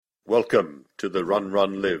Welcome to the Run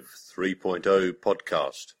Run Live 3.0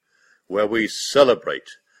 podcast, where we celebrate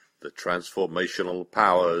the transformational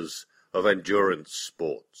powers of endurance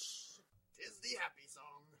sports. Tis the happy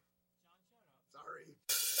song. Sorry.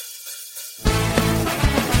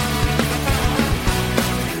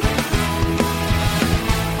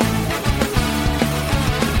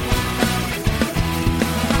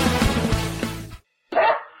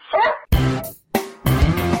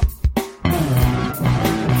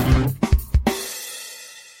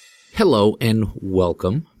 Hello and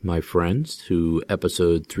welcome, my friends, to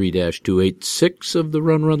episode 3-286 of the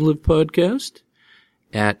Run Run Live podcast.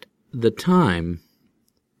 At the time,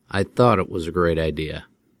 I thought it was a great idea.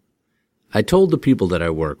 I told the people that I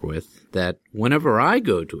work with that whenever I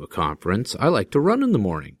go to a conference, I like to run in the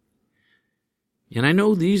morning. And I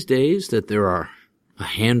know these days that there are a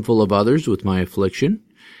handful of others with my affliction,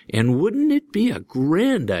 and wouldn't it be a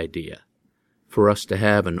grand idea for us to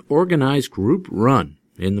have an organized group run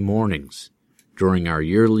in the mornings during our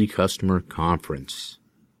yearly customer conference?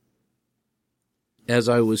 As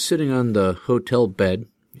I was sitting on the hotel bed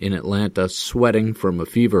in Atlanta sweating from a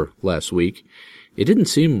fever last week, it didn't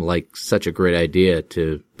seem like such a great idea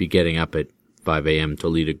to be getting up at 5 a.m. to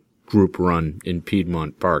lead a group run in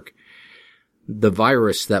Piedmont Park. The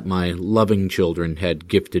virus that my loving children had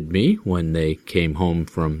gifted me when they came home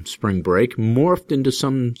from spring break morphed into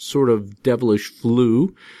some sort of devilish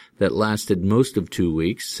flu that lasted most of 2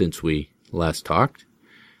 weeks since we last talked.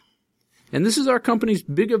 And this is our company's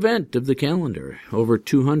big event of the calendar. Over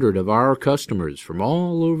 200 of our customers from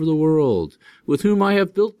all over the world, with whom I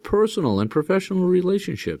have built personal and professional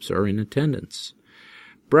relationships, are in attendance.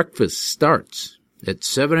 Breakfast starts at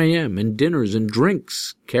 7 a.m. and dinners and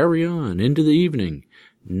drinks carry on into the evening.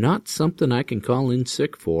 Not something I can call in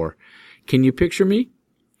sick for. Can you picture me?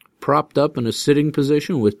 Propped up in a sitting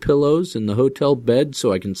position with pillows in the hotel bed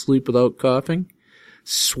so I can sleep without coughing,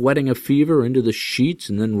 sweating a fever into the sheets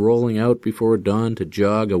and then rolling out before dawn to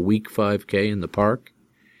jog a week 5K in the park?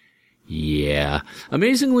 Yeah,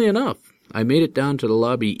 amazingly enough, I made it down to the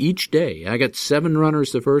lobby each day. I got 7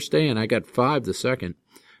 runners the first day and I got 5 the second.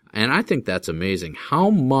 And I think that's amazing.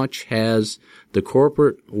 How much has the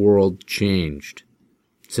corporate world changed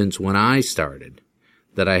since when I started?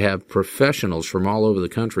 That I have professionals from all over the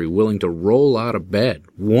country willing to roll out of bed,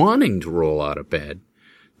 wanting to roll out of bed,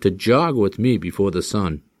 to jog with me before the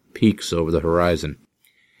sun peaks over the horizon.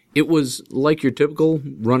 It was like your typical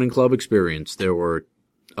running club experience. There were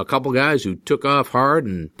a couple guys who took off hard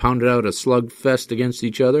and pounded out a slugfest against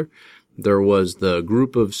each other. There was the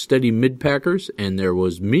group of steady mid-packers, and there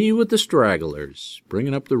was me with the stragglers,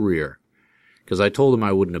 bringing up the rear. Because I told them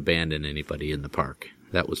I wouldn't abandon anybody in the park.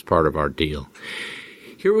 That was part of our deal.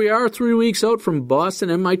 Here we are 3 weeks out from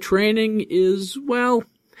Boston, and my training is, well,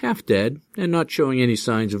 half dead and not showing any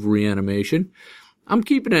signs of reanimation. I'm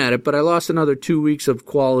keeping at it, but I lost another 2 weeks of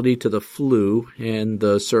quality to the flu and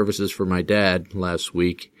the services for my dad last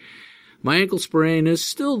week. My ankle sprain is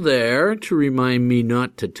still there to remind me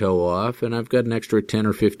not to toe off, and I've got an extra 10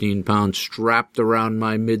 or 15 pounds strapped around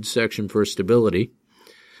my midsection for stability.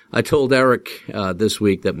 I told Eric this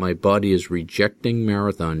week that my body is rejecting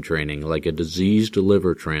marathon training like a diseased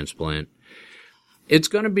liver transplant. It's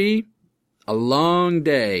going to be a long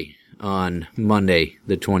day on Monday,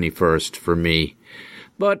 the 21st, for me.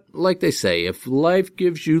 But like they say, if life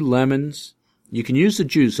gives you lemons, you can use the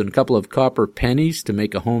juice and a couple of copper pennies to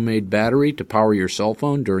make a homemade battery to power your cell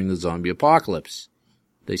phone during the zombie apocalypse.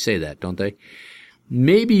 They say that, don't they?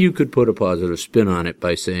 Maybe you could put a positive spin on it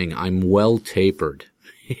by saying, I'm well tapered.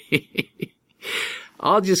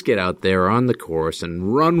 I'll just get out there on the course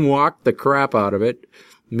and walk the crap out of it,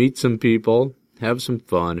 meet some people, have some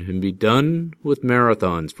fun, and be done with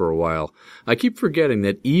marathons for a while. I keep forgetting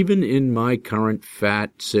that even in my current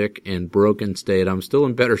fat, sick, and broken state, I'm still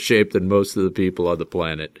in better shape than most of the people on the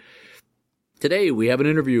planet. Today we have an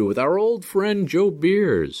interview with our old friend Joe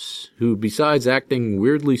Beers, who besides acting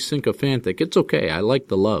weirdly sycophantic, it's okay, I like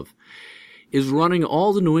the love, is running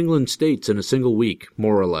all the New England states in a single week,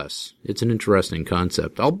 more or less. It's an interesting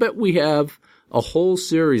concept. I'll bet we have a whole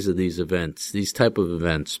series of these events, these type of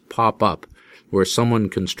events, pop up, where someone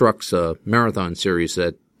constructs a marathon series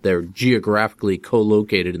that they're geographically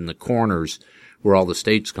co-located in the corners where all the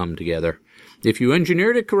states come together. If you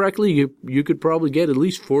engineered it correctly, you could probably get at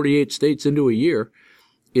least 48 states into a year.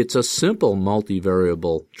 It's a simple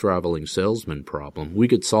multivariable traveling salesman problem. We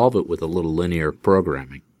could solve it with a little linear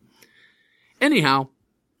programming. Anyhow,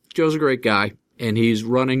 Joe's a great guy, and he's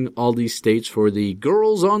running all these states for the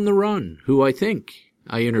Girls on the Run, who I think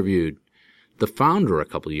I interviewed the founder a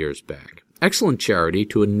couple of years back. excellent charity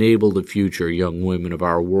to enable the future young women of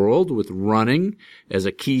our world with running as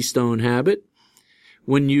a keystone habit.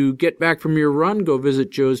 When you get back from your run, go visit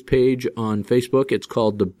Joe's page on Facebook. It's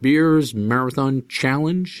called the Beers Marathon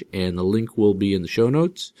Challenge, and the link will be in the show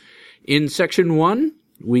notes. In Section 1,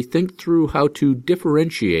 we think through how to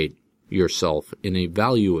differentiate yourself in a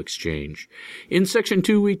value exchange. In Section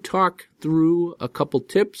 2, we talk through a couple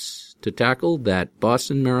tips to tackle that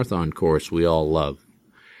Boston Marathon course we all love.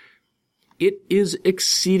 It is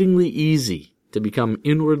exceedingly easy to become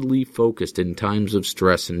inwardly focused in times of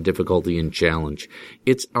stress and difficulty and challenge.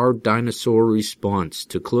 It's our dinosaur response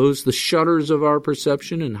to close the shutters of our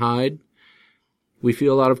perception and hide. We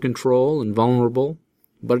feel out of control and vulnerable,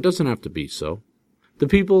 but it doesn't have to be so. The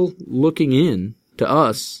people looking in to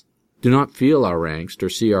us do not feel our angst or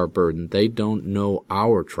see our burden. They don't know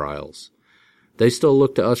our trials. They still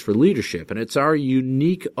look to us for leadership, and it's our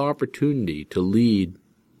unique opportunity to lead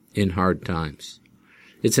in hard times.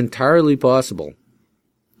 It's entirely possible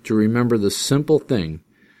to remember the simple thing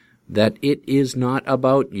that it is not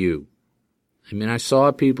about you. I mean, I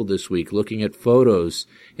saw people this week looking at photos,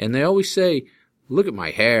 and they always say, look at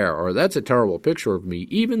my hair, or that's a terrible picture of me,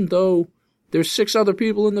 even though there's 6 other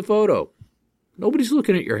people in the photo. Nobody's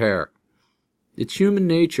looking at your hair. It's human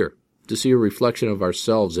nature to see a reflection of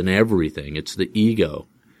ourselves in everything. It's the ego.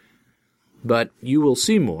 But you will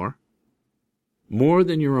see more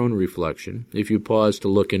than your own reflection, if you pause to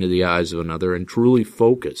look into the eyes of another and truly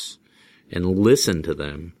focus and listen to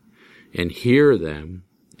them and hear them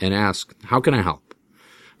and ask, how can I help?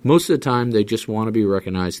 Most of the time, they just want to be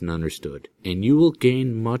recognized and understood, and you will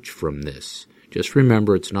gain much from this. Just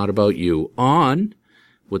remember, it's not about you. On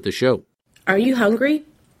with the show. Are you hungry?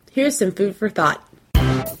 Here's some food for thought.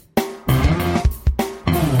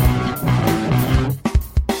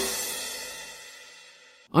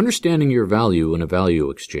 Understanding your value in a value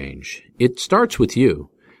exchange. It starts with you.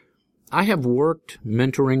 I have worked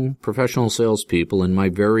mentoring professional salespeople in my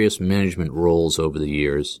various management roles over the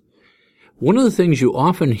years. One of the things you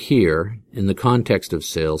often hear in the context of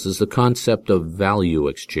sales is the concept of value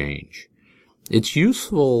exchange. It's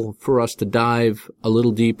useful for us to dive a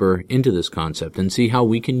little deeper into this concept and see how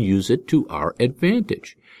we can use it to our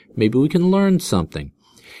advantage. Maybe we can learn something.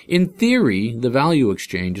 In theory, the value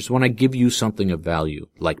exchange is when I give you something of value,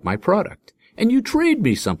 like my product, and you trade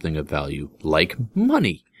me something of value, like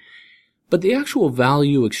money. But the actual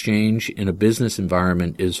value exchange in a business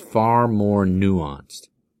environment is far more nuanced.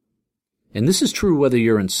 And this is true whether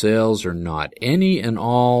you're in sales or not. Any and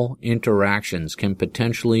all interactions can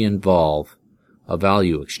potentially involve a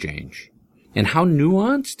value exchange. And how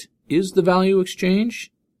nuanced is the value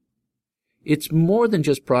exchange? It's more than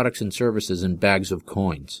just products and services and bags of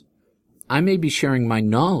coins. I may be sharing my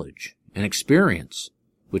knowledge and experience,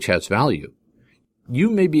 which has value. You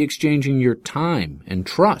may be exchanging your time and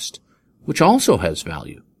trust, which also has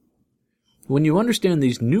value. When you understand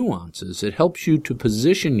these nuances, it helps you to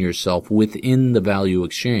position yourself within the value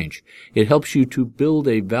exchange. It helps you to build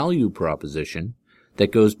a value proposition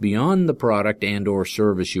that goes beyond the product and or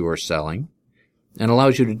service you are selling and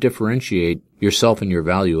allows you to differentiate yourself and your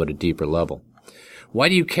value at a deeper level. Why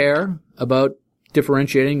do you care about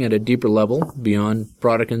differentiating at a deeper level beyond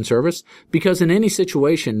product and service? Because in any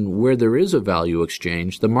situation where there is a value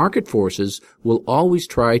exchange, the market forces will always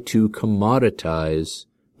try to commoditize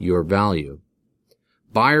your value.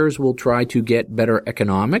 Buyers will try to get better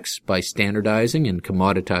economics by standardizing and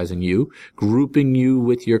commoditizing you, grouping you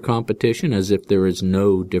with your competition as if there is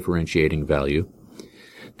no differentiating value.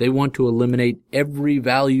 They want to eliminate every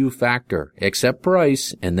value factor except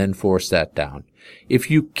price and then force that down. If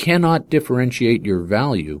you cannot differentiate your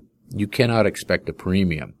value, you cannot expect a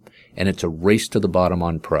premium, and it's a race to the bottom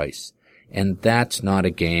on price. And that's not a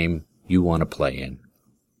game you want to play in.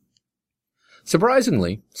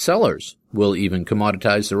 Surprisingly, sellers will even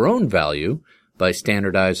commoditize their own value by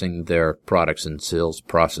standardizing their products and sales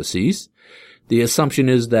processes. The assumption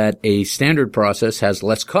is that a standard process has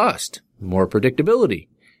less cost, more predictability,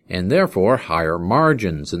 and therefore higher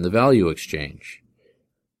margins in the value exchange.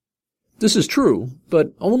 This is true,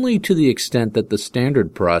 but only to the extent that the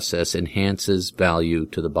standard process enhances value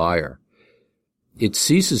to the buyer. It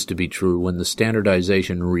ceases to be true when the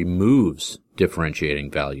standardization removes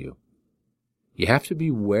differentiating value. You have to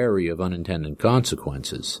be wary of unintended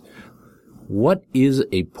consequences. What is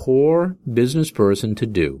a poor business person to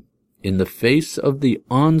do in the face of the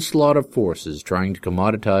onslaught of forces trying to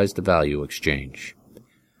commoditize the value exchange?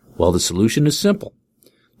 Well, the solution is simple.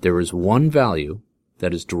 There is one value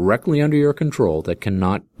that is directly under your control that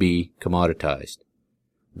cannot be commoditized.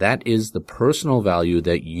 That is the personal value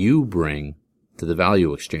that you bring to the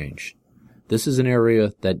value exchange. This is an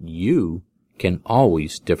area that you can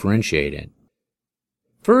always differentiate in.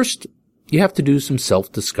 First, you have to do some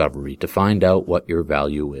self-discovery to find out what your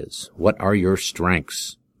value is. What are your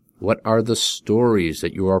strengths? What are the stories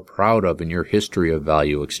that you are proud of in your history of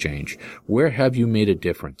value exchange? Where have you made a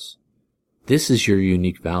difference? This is your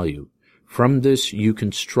unique value. From this, you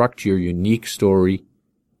construct your unique story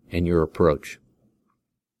and your approach.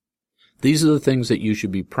 These are the things that you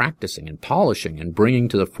should be practicing and polishing and bringing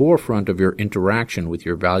to the forefront of your interaction with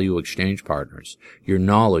your value exchange partners. Your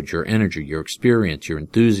knowledge, your energy, your experience, your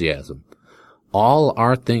enthusiasm. All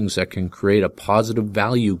are things that can create a positive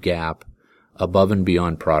value gap above and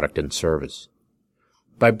beyond product and service.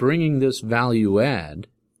 By bringing this value add,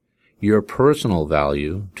 your personal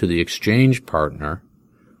value, to the exchange partner,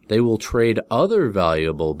 they will trade other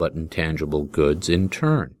valuable but intangible goods in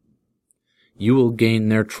turn. You will gain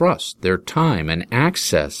their trust, their time, and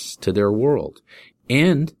access to their world.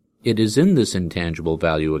 And it is in this intangible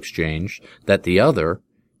value exchange that the other,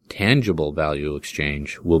 tangible value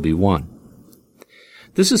exchange, will be won.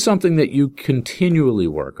 This is something that you continually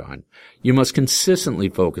work on. You must consistently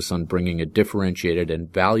focus on bringing a differentiated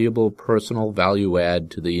and valuable personal value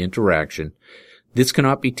add to the interaction. This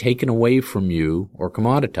cannot be taken away from you or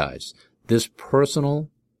commoditized. This personal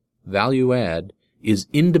value add is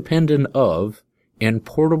independent of and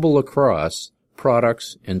portable across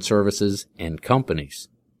products and services and companies.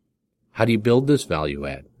 How do you build this value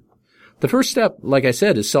add? The first step, like I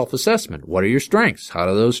said, is self-assessment. What are your strengths? How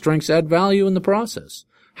do those strengths add value in the process?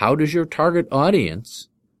 How does your target audience,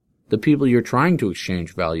 the people you're trying to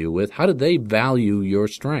exchange value with, how do they value your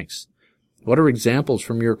strengths? What are examples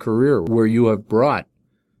from your career where you have brought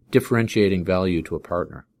differentiating value to a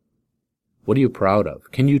partner? What are you proud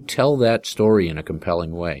of? Can you tell that story in a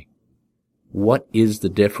compelling way? What is the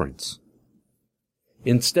difference?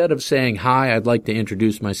 Instead of saying, "Hi, I'd like to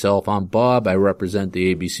introduce myself. I'm Bob. I represent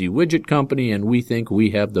the ABC Widget Company, and we think we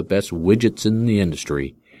have the best widgets in the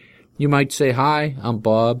industry," you might say, "Hi, I'm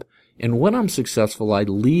Bob, and when I'm successful, I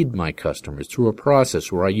lead my customers through a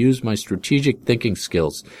process where I use my strategic thinking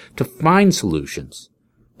skills to find solutions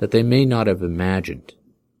that they may not have imagined.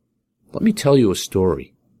 Let me tell you a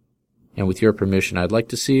story. And with your permission, I'd like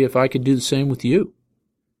to see if I could do the same with you."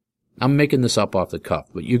 I'm making this up off the cuff,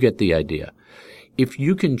 but you get the idea. If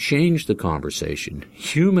you can change the conversation,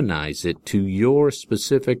 humanize it to your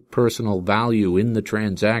specific personal value in the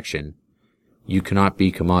transaction, you cannot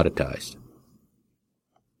be commoditized.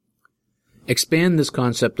 Expand this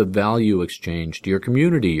concept of value exchange to your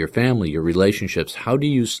community, your family, your relationships. How do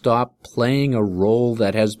you stop playing a role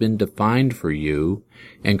that has been defined for you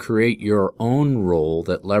and create your own role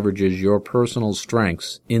that leverages your personal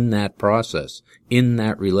strengths in that process, in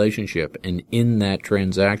that relationship, and in that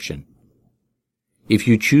transaction? If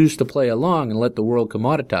you choose to play along and let the world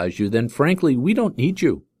commoditize you, then frankly, we don't need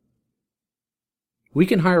you. We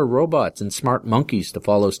can hire robots and smart monkeys to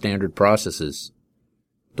follow standard processes.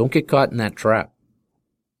 Don't get caught in that trap.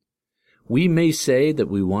 We may say that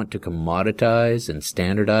we want to commoditize and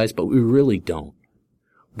standardize, but we really don't.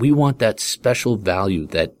 We want that special value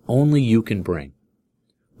that only you can bring.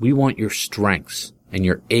 We want your strengths and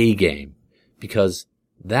your A game, because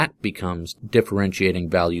that becomes differentiating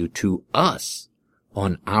value to us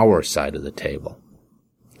on our side of the table.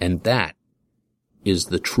 And that is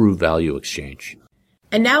the true value exchange.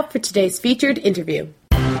 And now for today's featured interview.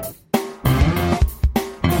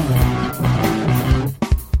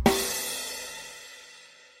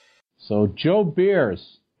 So, Joe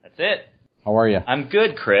Beers. That's it. How are you? I'm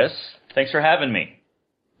good, Chris. Thanks for having me.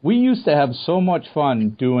 We used to have so much fun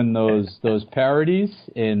doing those parodies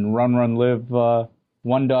in Run Run Live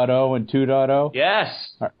 1.0 and 2.0. Yes.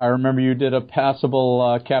 I remember you did a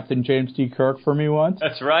passable Captain James T. Kirk for me once.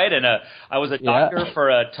 That's right, and I was a doctor for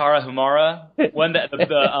Tara Humara. One that I think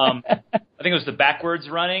it was the backwards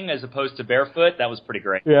running as opposed to barefoot. That was pretty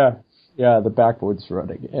great. Yeah, the backwards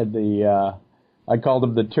running, and I called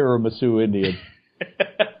him the Tiramisu Indian.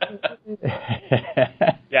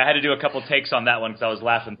 Yeah, I had to do a couple takes on that one because I was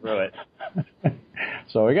laughing through it.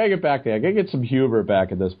 So we gotta get back there. I gotta get some humor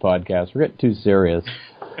back in this podcast. We're getting too serious.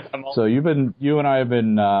 So you and I have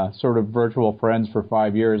been sort of virtual friends for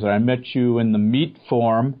 5 years, and I met you in the meat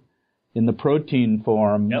form, in the protein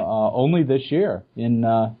form, only this year. In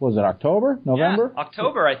was it October, November? Yeah,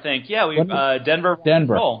 October, I think. Yeah, we Denver.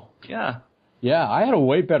 Yeah. Yeah, I had a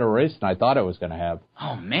way better race than I thought I was going to have.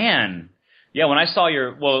 Oh man. Yeah, when I saw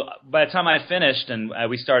by the time I finished and I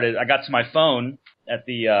got to my phone at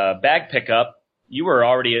the bag pickup, you were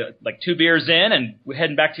already like 2 beers in and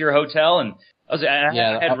heading back to your hotel, and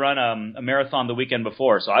I had run a marathon the weekend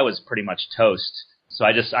before, so I was pretty much toast. So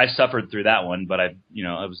I suffered through that one, but it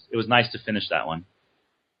was nice to finish that one.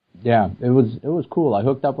 Yeah, it was cool. I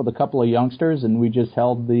hooked up with a couple of youngsters, and we just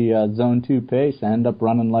held the Zone 2 pace. I ended up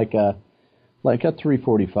running like a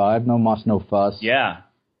 3:45, no muss, no fuss. Yeah.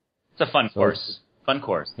 It's a fun course. Fun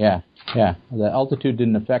course. Yeah. The altitude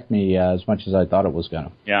didn't affect me as much as I thought it was going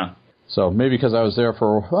to. Yeah. So maybe because I was there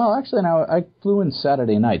actually, now I flew in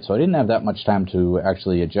Saturday night, so I didn't have that much time to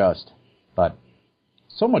actually adjust. But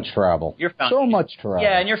so much travel. So much travel.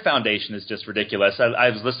 Yeah, and your foundation is just ridiculous. I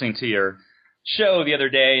was listening to your show the other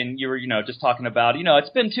day, and you were, just talking about, it's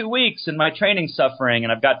been 2 weeks and my training's suffering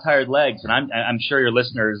and I've got tired legs, and I'm sure your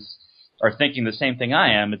listeners are thinking the same thing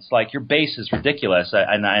I am. It's like your base is ridiculous,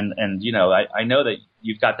 and I know that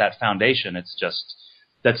you've got that foundation.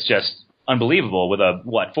 That's just unbelievable with a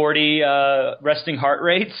 40 resting heart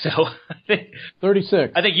rate. So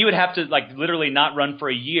 36. I think you would have to literally not run for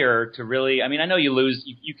a year to really. I mean, I know you lose.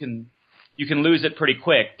 You can lose it pretty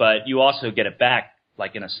quick, but you also get it back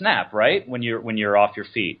in a snap, right? When you're off your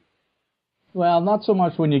feet. Well, not so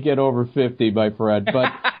much when you get over 50, by Fred,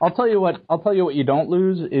 but I'll tell you what you don't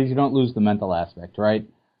lose is you don't lose the mental aspect, right?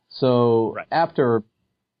 So After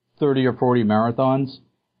 30 or 40 marathons,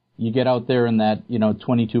 you get out there in that,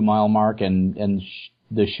 22-mile mark and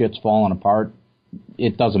the shit's falling apart.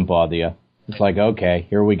 It doesn't bother you. It's like, okay,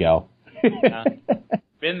 here we go.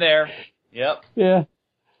 Been there. Yep. Yeah.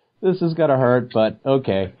 This is going to hurt, but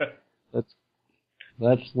okay.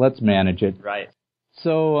 Let's manage it. Right.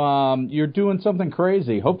 So you're doing something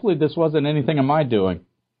crazy. Hopefully this wasn't anything of my doing.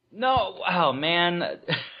 No. Oh, man.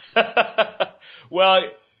 Well,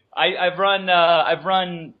 I've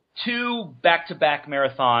run 2 back-to-back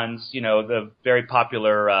marathons, the very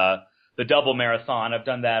popular the double marathon. I've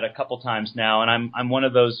done that a couple times now, and I'm one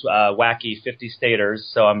of those wacky 50-staters,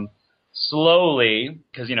 so I'm slowly,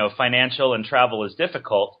 because, financial and travel is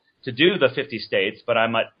difficult, to do the 50 states, but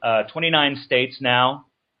I'm at 29 states now.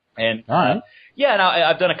 And all right. Yeah, and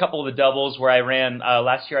I've done a couple of the doubles where I ran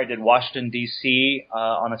last year. I did Washington, D.C.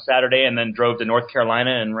 On a Saturday, and then drove to North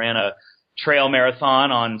Carolina and ran a trail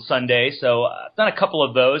marathon on Sunday. So I've done a couple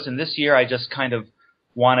of those, and this year I just kind of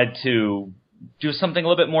wanted to do something a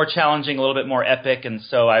little bit more challenging, a little bit more epic, and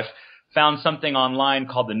so I've found something online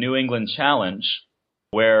called the New England Challenge,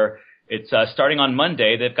 where it's starting on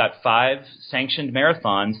Monday. They've got 5 sanctioned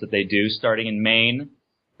marathons that they do starting in Maine,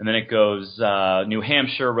 and then it goes New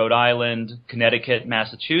Hampshire, Rhode Island, Connecticut,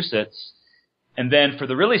 Massachusetts. And then for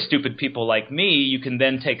the really stupid people like me, you can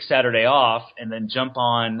then take Saturday off and then jump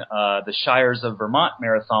on the Shires of Vermont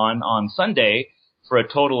Marathon on Sunday for a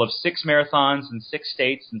total of 6 marathons in 6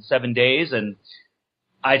 states in 7 days. And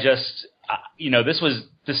I just, this was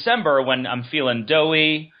December when I'm feeling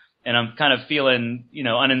doughy and I'm kind of feeling,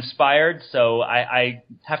 uninspired. So I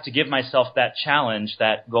have to give myself that challenge,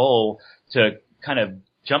 that goal to kind of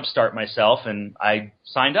jumpstart myself, and I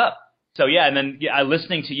signed up. So yeah, and then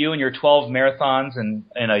listening to you and your 12 marathons and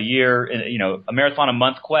a year, a marathon a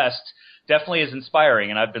month quest definitely is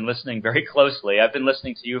inspiring, and I've been listening very closely. I've been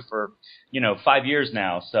listening to you for 5 years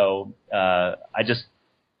now, so I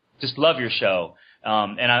just love your show,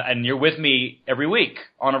 and you're with me every week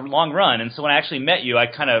on a long run. And so when I actually met you,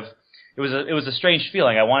 it was a strange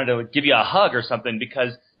feeling. I wanted to give you a hug or something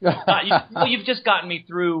because you've just gotten me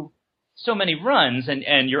through so many runs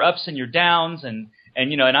and your ups and your downs and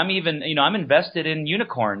I'm even, I'm invested in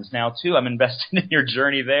unicorns now too. I'm invested in your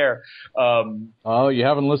journey there. Oh, you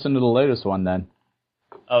haven't listened to the latest one then?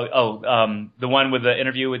 The one with the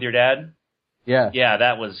interview with your dad? Yeah. Yeah,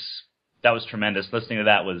 that was tremendous. Listening to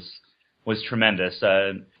that was tremendous.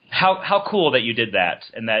 How cool that you did that,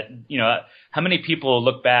 and that, how many people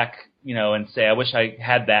look back, and say, I wish I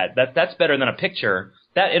had that. That's better than a picture.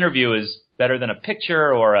 That interview is better than a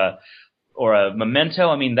picture or a memento.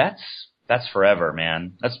 I mean, that's forever,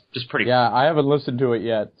 man. That's just pretty cool. Yeah, I haven't listened to it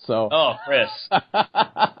yet, so. Oh, Chris.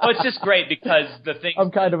 It's just great because the thing.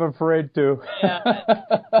 I'm kind of afraid to. Yeah.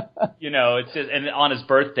 It's just, and on his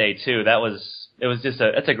birthday too.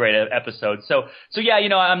 It's a great episode. So yeah,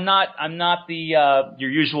 I'm not the your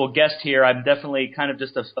usual guest here. I'm definitely kind of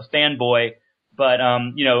just a fanboy, but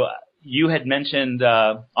you had mentioned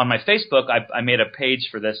on my Facebook, I made a page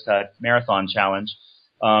for this marathon challenge.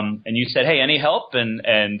 And you said, hey, any help? And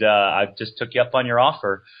I just took you up on your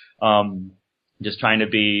offer. Just trying to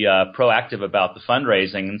be proactive about the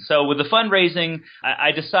fundraising. And so with the fundraising,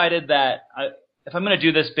 I decided that if I'm going to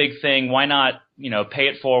do this big thing, why not, pay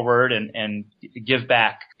it forward and give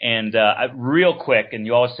back. And real quick, and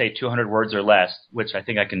you always say 200 words or less, which I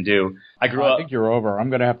think I can do. I think you're over. I'm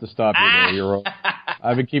going to have to stop you there. You're over.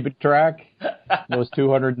 I've been keeping track. It was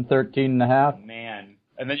 213 and a half. Man.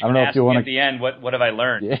 And then you can ask me at the end, what have I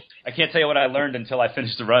learned? Yeah. I can't tell you what I learned until I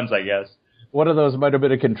finish the runs, I guess. One of those might have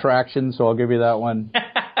been a contraction, so I'll give you that one.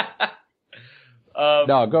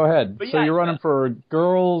 No, go ahead. But so yeah, you're running for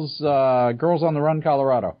Girls on the Run,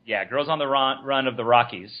 Colorado. Yeah, Girls on the Run of the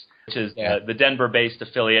Rockies, which is the Denver-based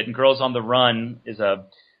affiliate. And Girls on the Run is a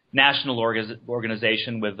national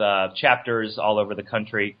organization with chapters all over the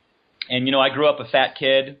country. And, I grew up a fat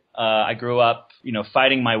kid. I grew up,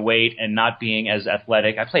 fighting my weight and not being as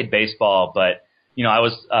athletic. I played baseball, but, I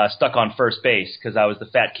was stuck on first base because I was the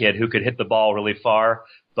fat kid who could hit the ball really far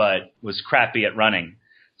but was crappy at running.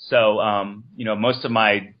 So, most of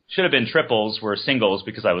my should have been triples were singles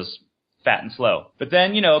because I was fat and slow. But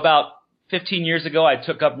then, about 15 years ago, I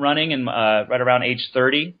took up running and right around age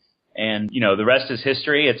 30. And, the rest is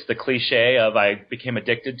history. It's the cliche of I became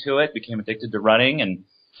addicted to it, became addicted to running and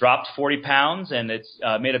dropped 40 pounds, and it's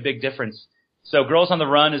made a big difference. So Girls on the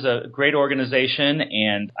Run is a great organization,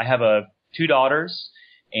 and I have 2 daughters,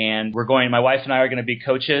 and my wife and I are going to be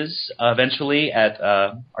coaches eventually at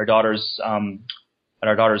our daughter's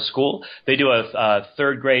school. They do a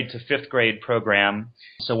 3rd grade to 5th grade program.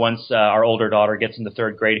 So once our older daughter gets into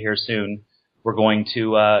 3rd grade here soon, we're going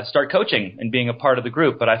to start coaching and being a part of the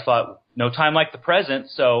group. But I thought, no time like the present,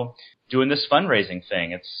 so doing this fundraising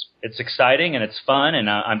thing. It's exciting and it's fun, and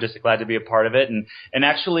I'm just glad to be a part of it. And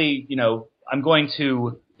actually, I'm going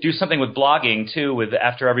to do something with blogging too, with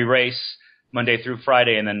after every race, Monday through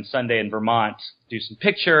Friday, and then Sunday in Vermont, do some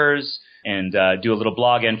pictures and do a little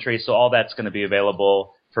blog entry. So all that's going to be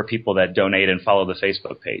available for people that donate and follow the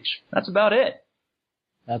Facebook page. That's about it.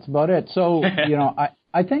 That's about it. So,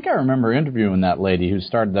 I think I remember interviewing that lady who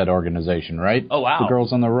started that organization, right? Oh, wow. The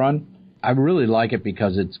Girls on the Run. I really like it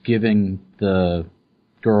because it's giving the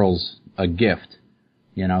girls a gift,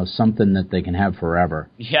 something that they can have forever.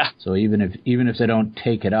 Yeah. So even if they don't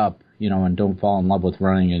take it up, and don't fall in love with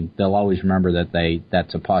running, and they'll always remember that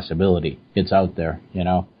that's a possibility. It's out there,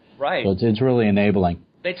 Right. So it's really enabling.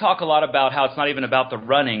 They talk a lot about how it's not even about the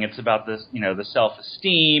running. It's about this, the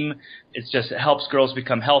self-esteem. It helps girls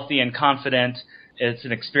become healthy and confident. It's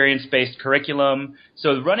an experience-based curriculum.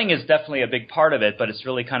 So running is definitely a big part of it, but it's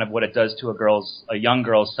really kind of what it does to a young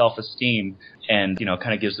girl's self-esteem and,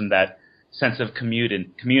 kind of gives them that sense of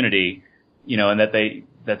community, and that they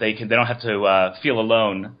don't have to feel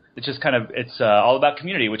alone. It's just it's all about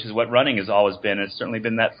community, which is what running has always been. It's certainly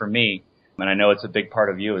been that for me. And I know it's a big part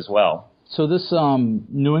of you as well. So this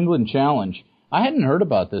New England Challenge, I hadn't heard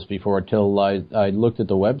about this before until I looked at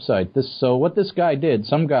the website. So what this guy did,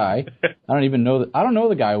 some guy, I don't know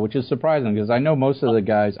the guy, which is surprising because I know most of the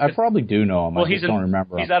guys. I probably do know him. Well, I just don't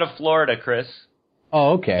remember him. He's out of Florida, Chris.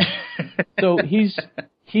 Oh, okay. So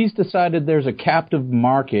he's decided there's a captive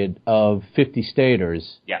market of 50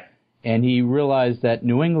 staters. Yeah. And he realized that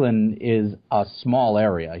New England is a small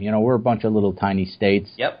area. We're a bunch of little tiny states.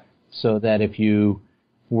 Yep. So that if you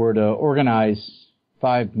were to organize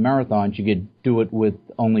 5 marathons, you could do it with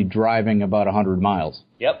only driving about 100 miles.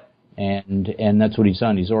 Yep. And that's what he's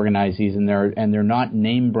done. He's organized these, and they're not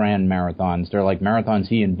name brand marathons. They're like marathons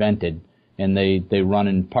he invented, and they run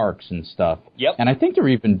in parks and stuff. Yep. And I think they're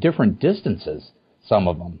even different distances, some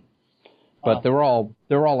of them, but they're all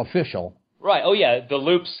official. Right. Oh yeah. The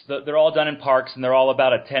loops, they're all done in parks, and they're all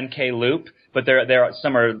about a 10K loop. But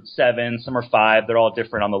some are 7, some are 5. They're all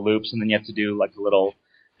different on the loops, and then you have to do like a little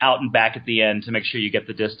out and back at the end to make sure you get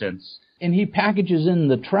the distance. And he packages in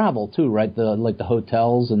the travel too, right? The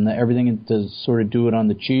hotels and everything to sort of do it on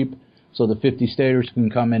the cheap, so the 50 staters can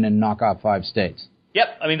come in and knock off 5 states. Yep,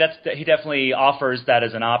 I mean he definitely offers that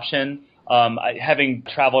as an option. Having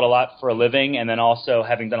traveled a lot for a living, and then also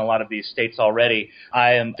having done a lot of these states already,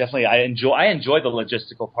 I enjoy the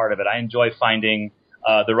logistical part of it. I enjoy finding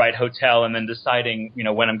the right hotel and then deciding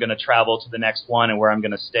when I'm going to travel to the next one and where I'm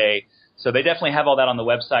going to stay. So they definitely have all that on the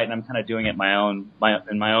website, and I'm kind of doing it in my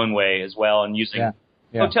own way as well, and using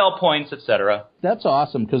hotel points, etc. That's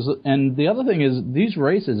awesome. And the other thing is these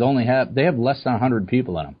races they have less than 100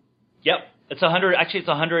 people in them. Yep, it's 100. Actually, it's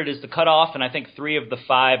 100 is the cutoff, and I think 3 of the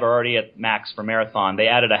 5 are already at max for marathon. They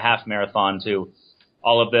added a half marathon to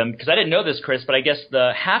all of them because I didn't know this, Chris, but I guess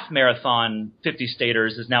the half marathon 50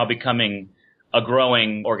 staters is now becoming a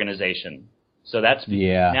growing organization. So that's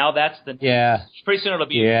now that's the pretty soon it'll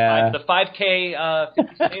be the 5K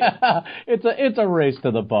 50 staters. It's a race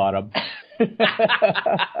to the bottom.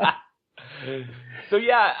 So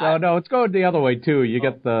yeah. No, it's going the other way too. You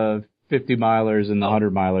get the 50 milers and the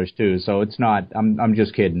 100 milers too. So it's not. I'm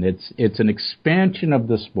just kidding. It's an expansion of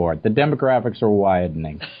the sport. The demographics are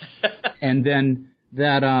widening, and then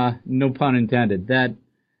that no pun intended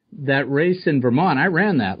that race in Vermont, I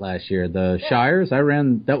ran that last year. The Shires,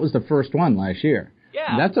 that was the first one last year.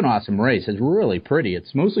 Yeah. And that's an awesome race. It's really pretty.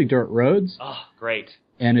 It's mostly dirt roads. Oh, great.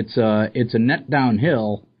 And it's a net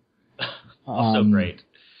downhill. Also great.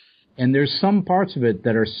 And there's some parts of it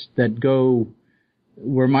that go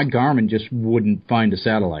where my Garmin just wouldn't find a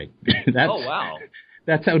satellite. Oh, wow.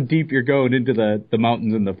 That's how deep you're going into the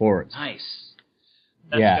mountains and the forest. Nice.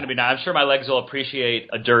 That's going to be nice. I'm sure my legs will appreciate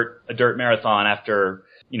a dirt marathon after,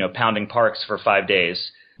 pounding parks for 5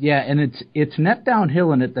 days. Yeah, and it's net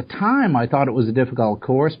downhill, and at the time I thought it was a difficult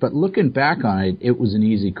course, but looking back on it, it was an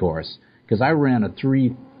easy course because I ran a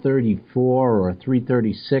 3:34 or a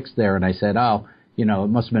 3:36 there, and I said, it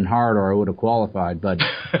must have been hard or I would have qualified, but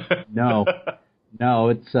no,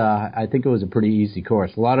 it's I think it was a pretty easy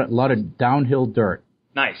course. A lot of downhill dirt.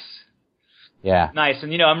 Nice. Yeah. Nice,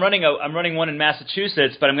 and I'm running one in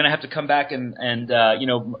Massachusetts, but I'm going to have to come back and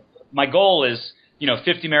my goal is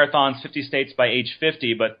 50 marathons, 50 states by age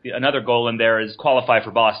 50, but another goal in there is qualify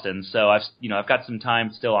for Boston. So I've got some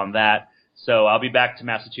time still on that. So I'll be back to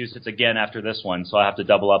Massachusetts again after this one. So I have to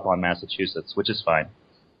double up on Massachusetts, which is fine.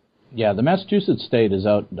 Yeah, the Massachusetts state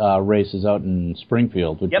race is out in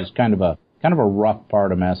Springfield, which is kind of a rough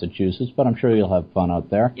part of Massachusetts, but I'm sure you'll have fun out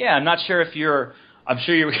there. Yeah, I'm not sure if you're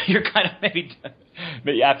kind of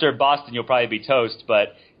maybe after Boston you'll probably be toast,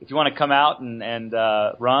 but if you want to come out and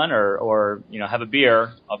run or have a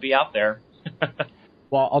beer, I'll be out there.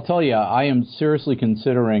 Well, I'll tell you, I am seriously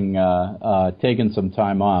considering taking some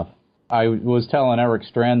time off. I was telling Eric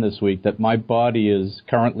Strand this week that my body is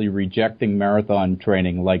currently rejecting marathon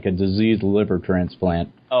training like a diseased liver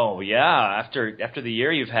transplant. Oh yeah, after the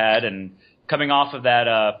year you've had and coming off of that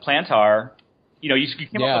Plantar, you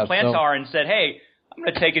came up with Plantar and said, "Hey, I'm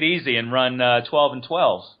going to take it easy and run 12 and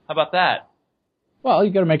 12." How about that? Well,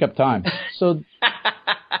 you got to make up time. So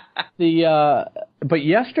but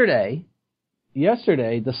yesterday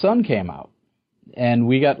the sun came out. And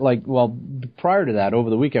we got prior to that, over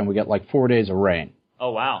the weekend, we got 4 days of rain.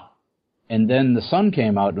 Oh, wow. And then the sun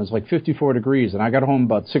came out, and it was 54 degrees. And I got home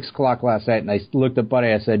about 6 o'clock last night, and I looked at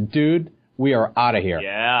Buddy. I said, dude, we are out of here.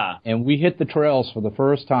 Yeah. And we hit the trails for the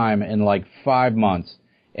first time in 5 months.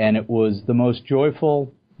 And it was the most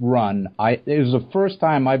joyful run. It was the first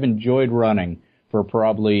time I've enjoyed running for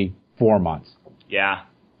probably 4 months. Yeah.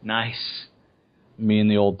 Nice. Me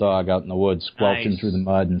and the old dog out in the woods, squelching through the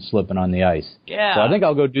mud and slipping on the ice. Yeah. So I think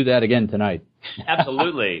I'll go do that again tonight.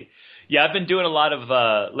 Absolutely. Yeah, I've been doing a lot of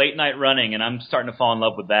late night running, and I'm starting to fall in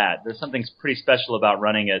love with that. There's something pretty special about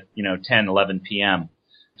running at 10, 11 p.m.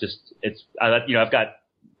 I've got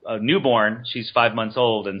a newborn. She's 5 months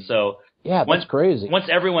old, and so that's crazy. Once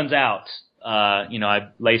everyone's out, I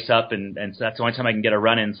lace up, and so that's the only time I can get a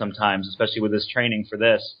run in sometimes, especially with this training for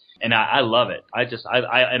this. And I love it.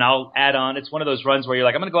 I'll add on. It's one of those runs where you're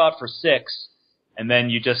like, I'm going to go out for 6, and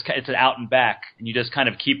then it's an out and back, and you just kind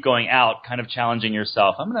of keep going out, kind of challenging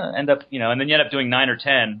yourself. I'm going to end up, and then you end up doing 9 or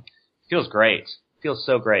 10. It feels great. It feels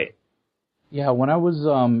so great. Yeah, when I was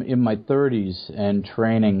in my 30s and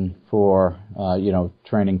training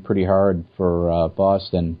training pretty hard for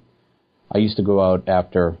Boston, I used to go out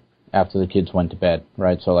after the kids went to bed,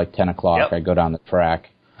 right? So 10 o'clock, I'd go down the track.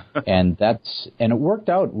 And it worked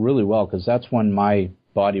out really well because that's when my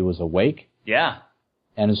body was awake. Yeah.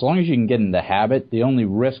 And as long as you can get in the habit, the only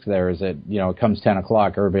risk there is that, it comes 10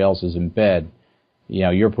 o'clock, everybody else is in bed,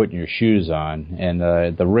 you're putting your shoes on. And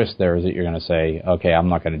the risk there is that you're going to say, okay, I'm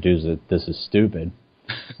not going to do this is stupid.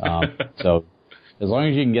 So as long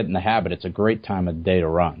as you can get in the habit, it's a great time of the day to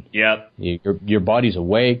run. Yep. Your body's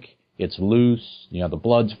awake, it's loose, the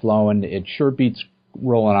blood's flowing. It sure beats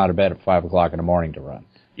rolling out of bed at 5 o'clock in the morning to run.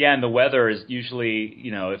 Yeah, and the weather is usually,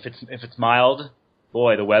 if it's mild,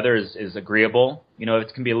 boy, the weather is agreeable.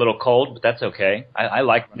 It can be a little cold, but that's okay. I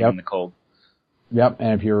like running in the cold. Yep,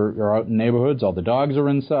 and if you're out in neighborhoods, all the dogs are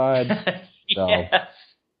inside. So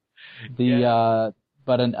yes.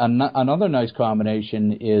 But another nice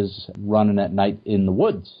combination is running at night in the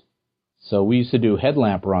woods. So we used to do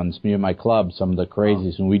headlamp runs, me and my club, some of the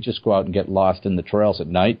crazies, and we just go out and get lost in the trails at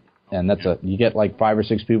night. And you get 5 or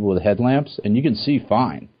 6 people with headlamps, and you can see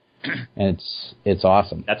fine. And it's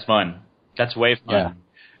awesome. That's fun. That's way fun. Yeah.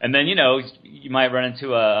 And then, you might run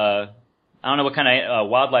into I don't know what kind of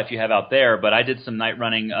wildlife you have out there, but I did some night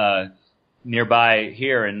running nearby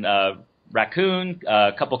here, and raccoon,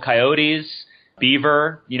 a couple coyotes,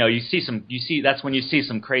 beaver. That's when you see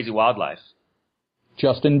some crazy wildlife.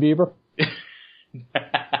 Justin Bieber?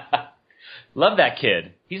 Love that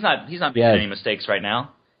kid. He's not making any mistakes right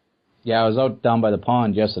now. Yeah, I was out down by the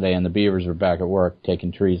pond yesterday, and the beavers were back at work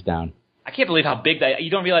taking trees down. I can't believe how big you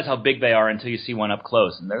don't realize how big they are until you see one up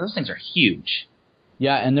close, and those things are huge.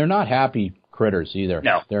 Yeah, and they're not happy critters either.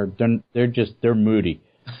 No. They're moody.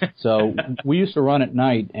 So we used to run at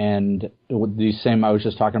night, and I was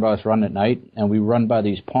just talking about us running at night, and we run by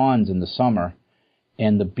these ponds in the summer,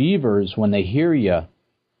 and the beavers, when they hear you,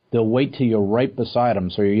 they'll wait till you're right beside them,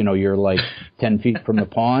 so you're like 10 feet from the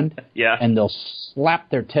pond. Yeah. And they'll slap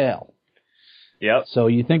their tail. Yep. So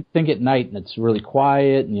you think at night, and it's really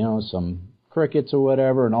quiet, and some crickets or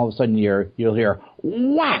whatever, and all of a sudden you'll hear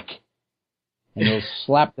whack, and they'll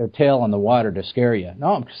slap their tail in the water to scare you.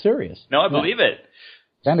 No, I'm serious. No, I believe it.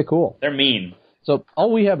 Kind of cool. They're mean. So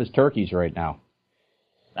all we have is turkeys right now.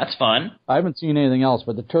 That's fun. I haven't seen anything else,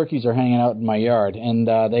 but the turkeys are hanging out in my yard, and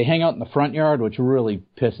they hang out in the front yard, which really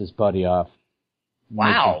pisses Buddy off. Wow.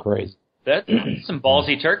 Makes him crazy. That's some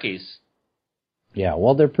ballsy turkeys. Yeah,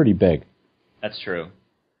 well, they're pretty big. That's true.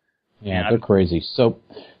 Yeah, they're crazy. So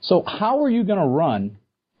how are you going to run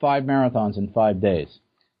 5 marathons in 5 days?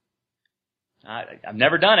 I've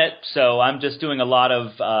never done it, so I'm just doing a lot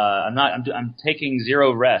of. I'm taking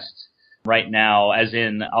zero rest right now, as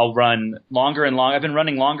in I'll run longer and longer. I've been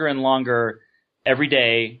running longer and longer every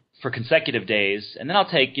day for consecutive days, and then I'll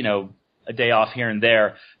take a day off here and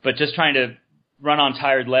there, but just trying to run on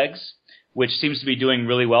tired legs, which seems to be doing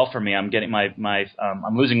really well for me. I'm getting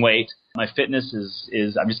I'm losing weight. My fitness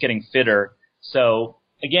is I'm just getting fitter. So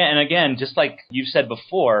again, just like you've said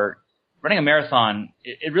before, running a marathon,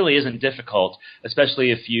 it really isn't difficult,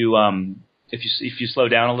 especially if you slow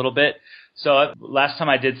down a little bit. So last time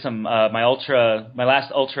I did my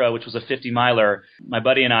last ultra, which was a 50 miler, my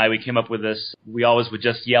buddy and I, we came up with this. We always would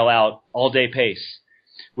just yell out all day pace,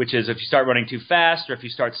 which is if you start running too fast or if you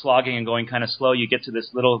start slogging and going kind of slow, you get to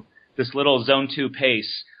this little zone 2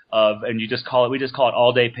 pace and we just call it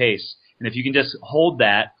all day pace. And if you can just hold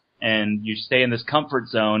that and you stay in this comfort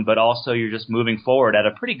zone, but also you're just moving forward at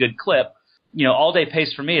a pretty good clip, all day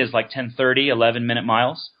pace for me is like 10:30, 11-minute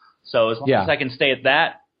miles. So as long as I can stay at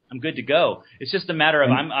that, I'm good to go. It's just a matter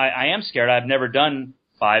of I am scared. I've never done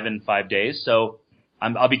 5 in 5 days, so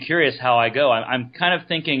I'll be curious how I go. I'm kind of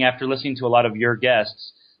thinking after listening to a lot of your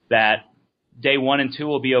guests that day 1 and 2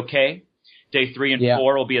 will be okay. Day 3 and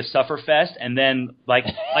 4 will be a suffer fest, and then like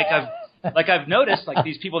I've noticed, like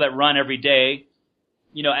these people that run every day,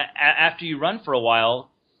 after you run for a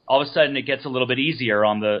while, all of a sudden it gets a little bit easier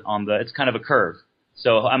on the it's kind of a curve.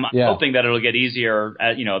 So I'm hoping that it'll get easier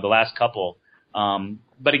at the last couple.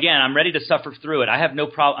 But again, I'm ready to suffer through it. I have no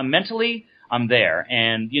problem. Mentally, I'm there,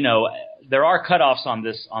 and there are cutoffs on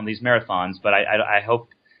these marathons, but I hope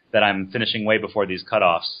that I'm finishing way before these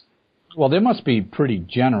cutoffs. Well, they must be pretty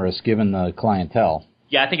generous given the clientele.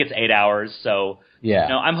 Yeah, I think it's 8 hours. So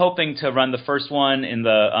I'm hoping to run the first one in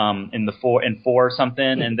the 4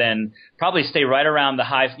 something, and then probably stay right around the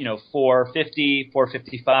high 450,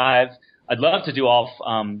 455. I'd love to do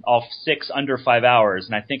all 6 under 5 hours,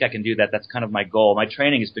 and I think I can do that. That's kind of my goal. My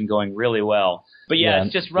training has been going really well, but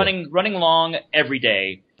it's just running long every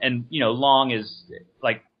day, and long is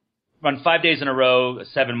like run 5 days in a row, a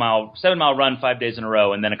 7 mile run 5 days in a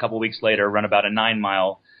row, and then a couple weeks later run about a 9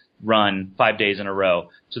 mile run 5 days in a row.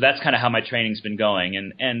 So that's kind of how my training's been going,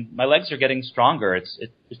 and my legs are getting stronger. It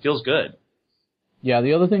feels good. Yeah,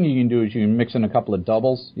 the other thing you can do is you can mix in a couple of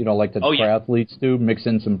doubles, like the triathletes do, mix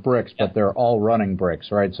in some bricks, but they're all running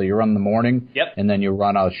bricks, right? So you run in the morning, and then you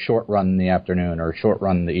run a short run in the afternoon or a short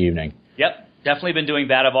run in the evening. Yep, definitely been doing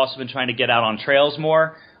that. I've also been trying to get out on trails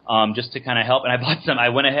more, just to kind of help. And I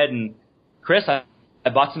went ahead and, Chris, I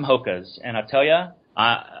bought some Hokas, and I tell you,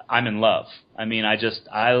 I'm in love. I mean,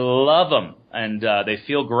 I love them, and they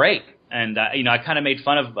feel great. And, I kind of made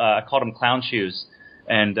fun of, I called them clown shoes.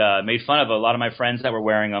 And made fun of a lot of my friends that were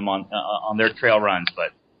wearing them on their trail runs, but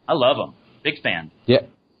I love them. Big fan. Yeah.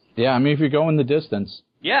 I mean, if you're going the distance,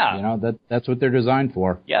 that's what they're designed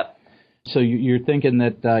for. Yep. So you're thinking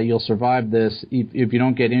that you'll survive this. If you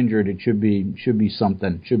don't get injured, it should be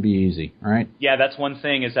something. Should be easy, right? Yeah, that's one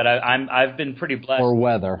thing is that I've been pretty blessed. Or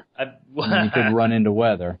weather. You could run into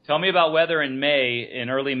weather. Tell me about weather in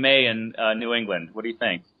early May in New England. What do you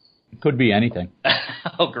think? It could be anything.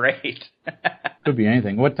 Oh, great. Could be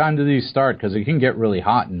anything. What time do these start? Because it can get really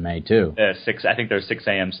hot in May, too. 6. I think there's 6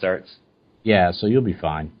 a.m. starts. Yeah, so you'll be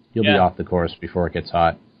fine. You'll be off the course before it gets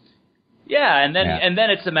hot. Yeah, and then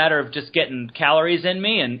it's a matter of just getting calories in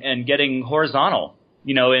me and getting horizontal,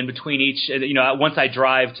 in between each, once I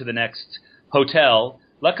drive to the next hotel.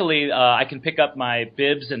 Luckily, I can pick up my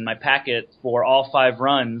bibs and my packet for all 5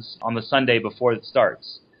 runs on the Sunday before it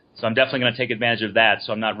starts. So I'm definitely going to take advantage of that.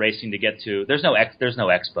 So I'm not racing to get to. There's no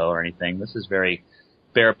expo or anything. This is very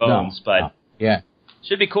bare bones, but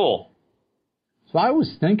should be cool. So I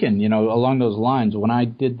was thinking, along those lines when I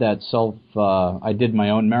did that I did my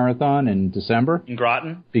own marathon in December in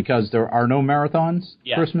Groton because there are no marathons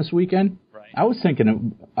Christmas weekend. Right. I was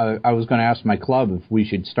thinking I was going to ask my club if we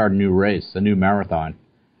should start a new race, a new marathon,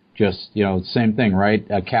 Just, same thing, right?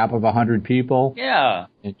 A cap of 100 people. Yeah.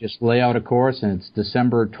 And just lay out a course, and it's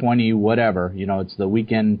December 20 whatever. It's the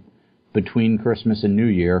weekend between Christmas and New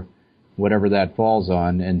Year, whatever that falls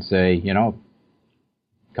on, and say,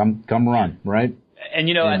 come run, right? And,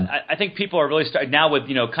 I think people are really starting now with,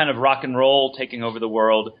 kind of rock and roll taking over the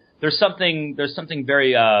world. There's something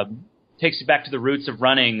very, takes you back to the roots of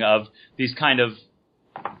running, of these kind of,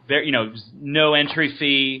 very, no entry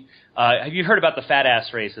fee. Have you heard about the fat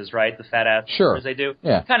ass races, right? The fat ass races they do?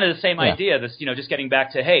 Yeah. Kind of the same idea. This, just getting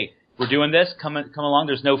back to, hey, we're doing this, come along,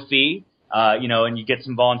 there's no fee, and you get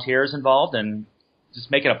some volunteers involved and just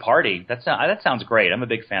make it a party. That sounds great. I'm a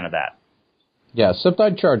big fan of that. Yeah, except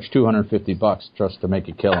I'd charge $250 just to make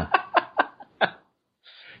a killing.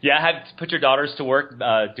 Yeah, have to put your daughters to work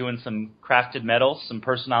doing some crafted medals, some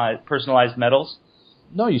personalized medals.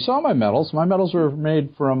 No, you saw my medals. My medals were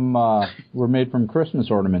made from Christmas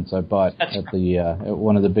ornaments I bought at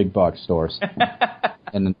one of the big box stores,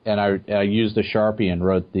 and I used a Sharpie and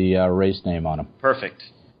wrote the race name on them. Perfect.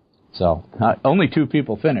 So only 2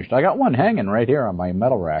 people finished. I got one hanging right here on my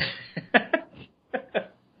medal rack.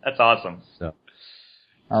 That's awesome. So,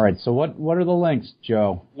 all right. So what are the links,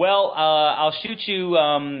 Joe? Well, I'll shoot you.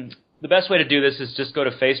 The best way to do this is just go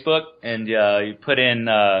to Facebook and you put in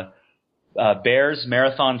Bears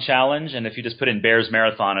Marathon Challenge, and if you just put in Bears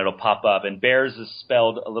Marathon, it'll pop up. And Bears is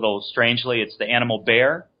spelled a little strangely. It's the animal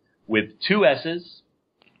bear with 2 S's.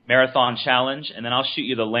 Marathon Challenge, and then I'll shoot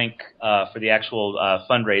you the link for the actual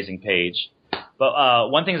fundraising page. But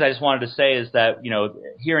one thing I just wanted to say is that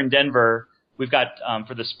here in Denver, we've got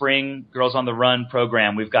for the spring Girls on the Run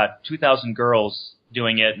program, we've got 2,000 girls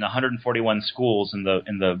doing it in 141 schools in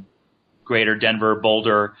the greater Denver,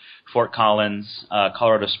 Boulder, Fort Collins,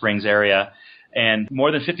 Colorado Springs area. And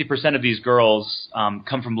more than 50% of these girls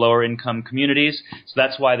come from lower income communities. So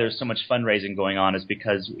that's why there's so much fundraising going on, is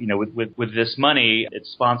because, with this money, it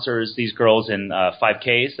sponsors these girls in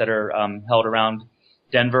 5Ks that are held around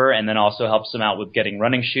Denver, and then also helps them out with getting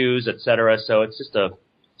running shoes, et cetera. So it's just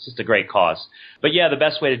a great cause. But yeah, the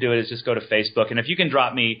best way to do it is just go to Facebook. And if you can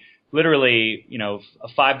drop me literally, a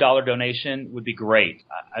 $5 donation would be great.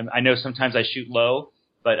 I know sometimes I shoot low,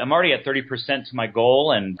 but I'm already at 30% to my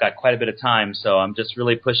goal and got quite a bit of time. So I'm just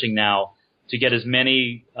really pushing now to get as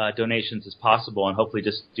many donations as possible and hopefully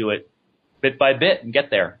just do it bit by bit and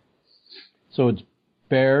get there. So it's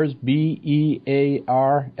Bears, BEARSS,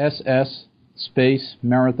 space,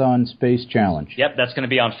 Marathon Space Challenge. Yep, that's going to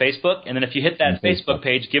be on Facebook. And then if you hit that Facebook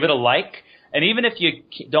page, give it a like. And even if you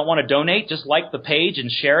don't want to donate, just like the page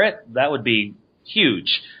and share it. That would be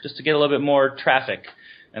huge, just to get a little bit more traffic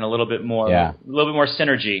and a little bit more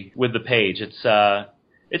synergy with the page.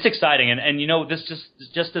 It's exciting, and this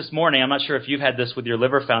just this morning, I'm not sure if you've had this with your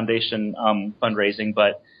Liver Foundation fundraising,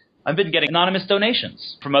 but I've been getting anonymous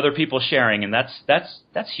donations from other people sharing, and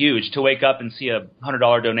that's huge to wake up and see a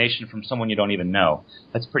 $100 donation from someone you don't even know.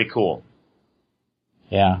 That's pretty cool.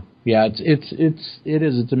 Yeah,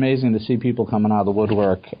 it's amazing to see people coming out of the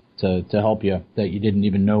woodwork to help you that you didn't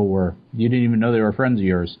even know they were friends of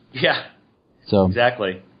yours. Yeah. So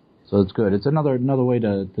exactly. So it's good. It's another way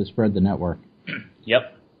to spread the network.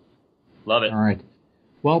 Yep. Love it. All right.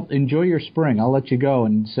 Well, enjoy your spring. I'll let you go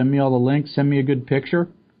and send me all the links. Send me a good picture.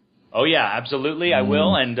 Oh yeah, absolutely. I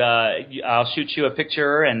will, and I'll shoot you a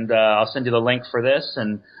picture, and I'll send you the link for this.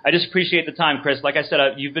 And I just appreciate the time, Chris. Like I said,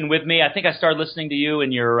 you've been with me. I think I started listening to you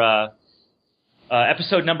in your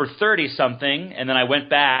episode number 30-something, and then I went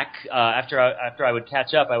back after I would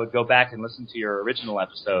catch up. I would go back and listen to your original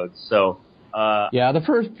episodes. So. Yeah, the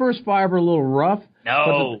first 5 are a little rough.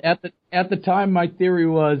 No. But at the time, my theory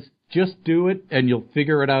was just do it, and you'll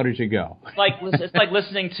figure it out as you go. It's like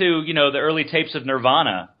listening to the early tapes of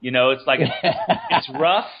Nirvana. It's like it's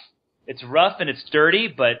rough and it's dirty,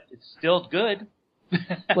 but it's still good.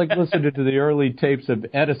 It's like listening to the early tapes of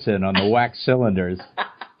Edison on the wax cylinders.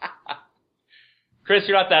 Chris,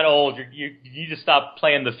 you're not that old. You need to stop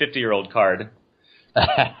playing the 50-year-old card.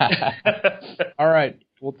 All right.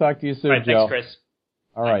 We'll talk to you soon, All right, Joe. Thanks, Chris.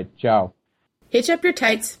 All right. Ciao. Hitch up your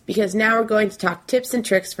tights, because now we're going to talk tips and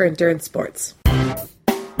tricks for endurance sports.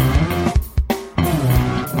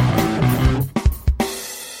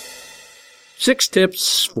 6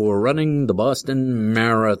 tips for running the Boston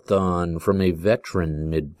Marathon from a veteran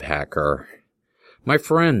mid-packer. My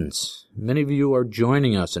friends, many of you are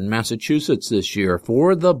joining us in Massachusetts this year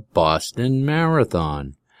for the Boston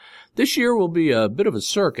Marathon. This year will be a bit of a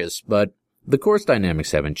circus, but the course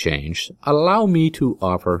dynamics haven't changed. Allow me to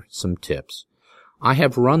offer some tips. I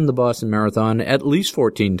have run the Boston Marathon at least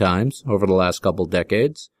 14 times over the last couple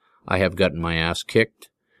decades. I have gotten my ass kicked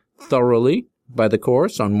thoroughly by the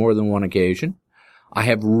course on more than one occasion. I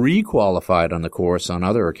have re-qualified on the course on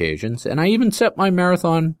other occasions, and I even set my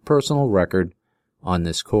marathon personal record on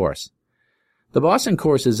this course. The Boston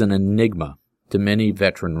course is an enigma to many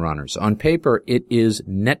veteran runners. On paper, it is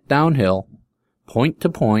net downhill, point to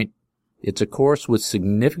point. It's a course with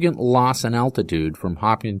significant loss in altitude from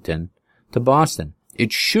Hopkinton to Boston.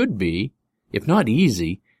 It should be, if not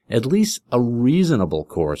easy, at least a reasonable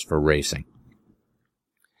course for racing.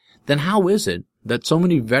 Then how is it that so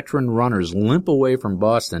many veteran runners limp away from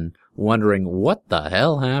Boston wondering what the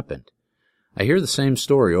hell happened? I hear the same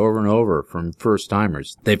story over and over from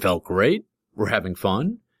first-timers. They felt great, were having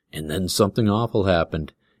fun, and then something awful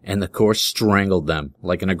happened, and the course strangled them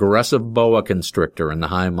like an aggressive boa constrictor in the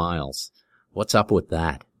high miles. What's up with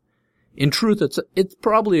that? In truth, it's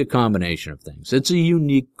probably a combination of things. It's a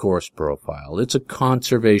unique course profile. It's a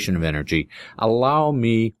conservation of energy. Allow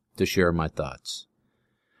me to share my thoughts.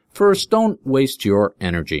 First, don't waste your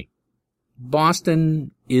energy.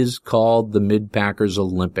 Boston is called the Mid-Packers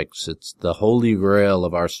Olympics. It's the holy grail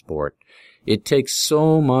of our sport. It takes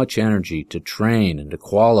so much energy to train and to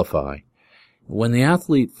qualify. When the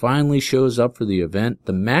athlete finally shows up for the event,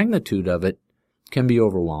 the magnitude of it can be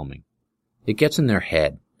overwhelming. It gets in their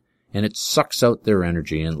head, and it sucks out their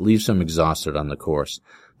energy and leaves them exhausted on the course.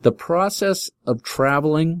 The process of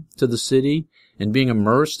traveling to the city and being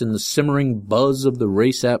immersed in the simmering buzz of the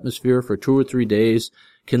race atmosphere for 2 or 3 days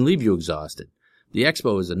can leave you exhausted. The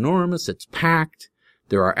expo is enormous, it's packed,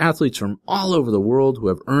 there are athletes from all over the world who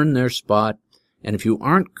have earned their spot, and if you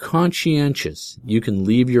aren't conscientious, you can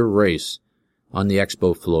leave your race on the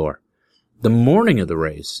expo floor. The morning of the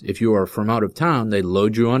race, if you are from out of town, they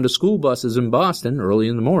load you onto school buses in Boston early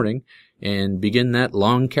in the morning and begin that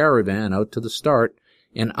long caravan out to the start.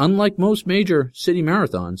 And unlike most major city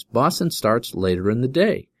marathons, Boston starts later in the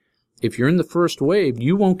day. If you're in the first wave,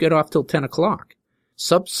 you won't get off till 10 o'clock.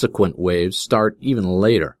 Subsequent waves start even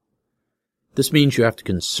later. This means you have to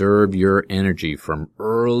conserve your energy from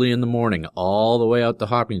early in the morning all the way out to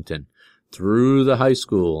Hopkinton, through the high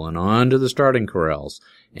school and on to the starting corrals.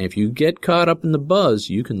 And if you get caught up in the buzz,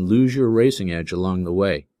 you can lose your racing edge along the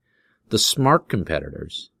way. The smart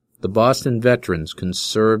competitors, the Boston veterans,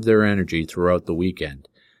 conserve their energy throughout the weekend.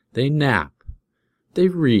 They nap, they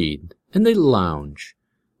read, and they lounge,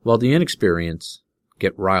 while the inexperienced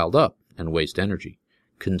get riled up and waste energy.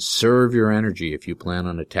 Conserve your energy if you plan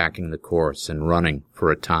on attacking the course and running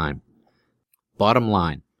for a time. Bottom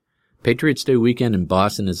line, Patriots Day weekend in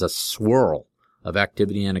Boston is a swirl of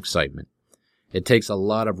activity and excitement. It takes a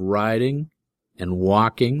lot of riding and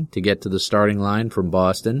walking to get to the starting line from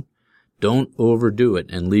Boston. Don't overdo it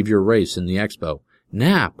and leave your race in the expo.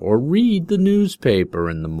 Nap or read the newspaper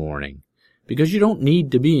in the morning, because you don't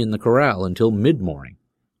need to be in the corral until mid-morning.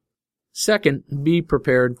 Second, be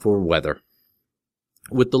prepared for weather.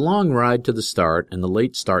 With the long ride to the start and the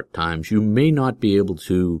late start times, you may not be able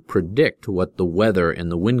to predict what the weather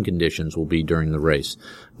and the wind conditions will be during the race.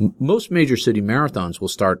 Most major city marathons will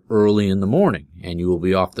start early in the morning, and you will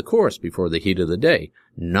be off the course before the heat of the day.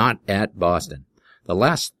 Not at Boston. The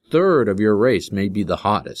last third of your race may be the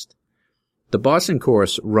hottest. The Boston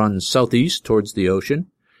course runs southeast towards the ocean,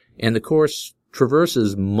 and the course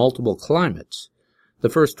traverses multiple climates. The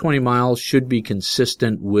first 20 miles should be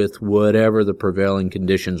consistent with whatever the prevailing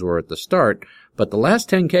conditions were at the start, but the last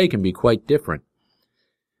 10K can be quite different.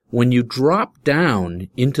 When you drop down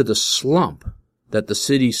into the slump that the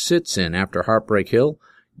city sits in after Heartbreak Hill,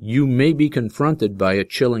 you may be confronted by a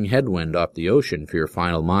chilling headwind off the ocean for your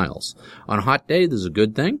final miles. On a hot day, this is a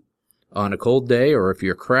good thing. On a cold day, or if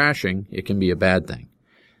you're crashing, it can be a bad thing.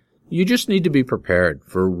 You just need to be prepared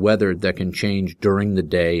for weather that can change during the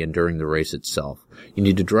day and during the race itself. You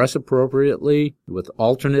need to dress appropriately with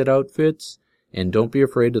alternate outfits, and don't be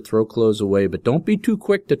afraid to throw clothes away, but don't be too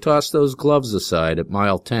quick to toss those gloves aside at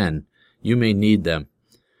mile 10. You may need them.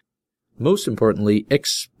 Most importantly,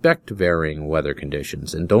 expect varying weather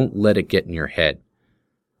conditions, and don't let it get in your head.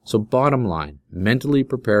 So bottom line, mentally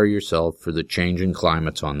prepare yourself for the changing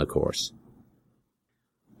climates on the course.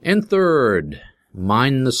 And third,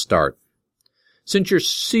 mind the start. Since you're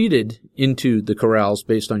seeded into the corrals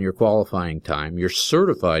based on your qualifying time, your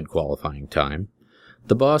certified qualifying time,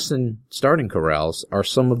 the Boston starting corrals are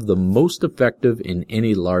some of the most effective in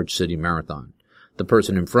any large city marathon. The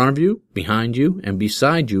person in front of you, behind you, and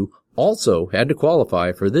beside you also had to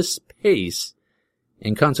qualify for this pace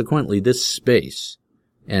and consequently this space.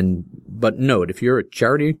 But note, if you're a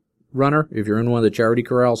charity runner, if you're in one of the charity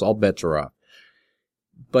corrals, all bets are off.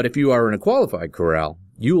 But if you are in a qualified corral,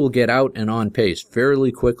 you will get out and on pace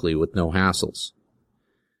fairly quickly with no hassles.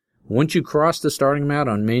 Once you cross the starting mat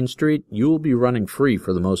on Main Street, you will be running free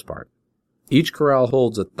for the most part. Each corral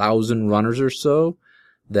holds 1,000 runners or so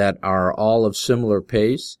that are all of similar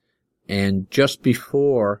pace, and just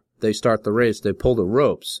before they start the race, they pull the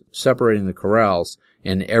ropes, separating the corrals,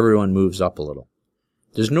 and everyone moves up a little.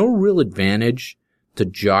 There's no real advantage to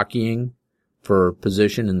jockeying for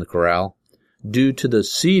position in the corral. Due to the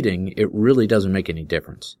seating, it really doesn't make any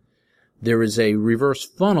difference. There is a reverse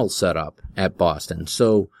funnel set up at Boston,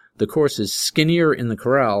 so the course is skinnier in the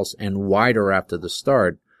corrals and wider after the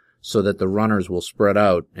start, so that the runners will spread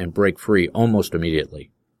out and break free almost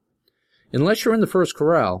immediately. Unless you're in the first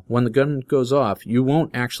corral, when the gun goes off, you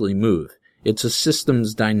won't actually move. It's a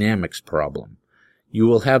systems dynamics problem. You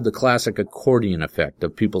will have the classic accordion effect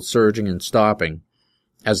of people surging and stopping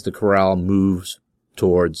as the corral moves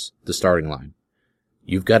towards the starting line.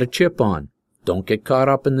 You've got a chip on. Don't get caught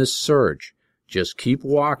up in this surge. Just keep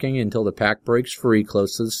walking until the pack breaks free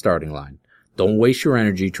close to the starting line. Don't waste your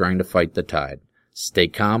energy trying to fight the tide. Stay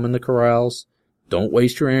calm in the corrals. Don't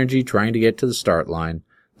waste your energy trying to get to the start line.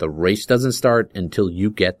 The race doesn't start until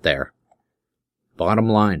you get there. Bottom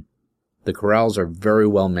line, the corrals are very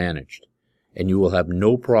well managed, and you will have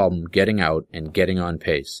no problem getting out and getting on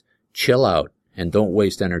pace. Chill out and don't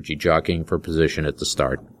waste energy jockeying for position at the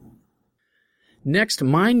start. Next,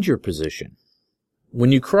 mind your position.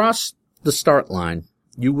 When you cross the start line,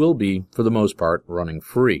 you will be, for the most part, running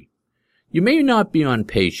free. You may not be on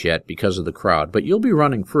pace yet because of the crowd, but you'll be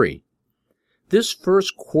running free. This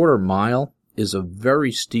first quarter mile is a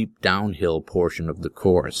very steep downhill portion of the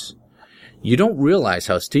course. You don't realize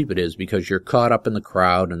how steep it is because you're caught up in the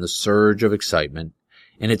crowd and the surge of excitement,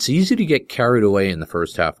 and it's easy to get carried away in the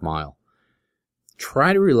first half mile.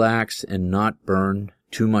 Try to relax and not burn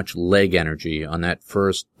too much leg energy on that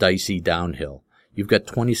first dicey downhill. You've got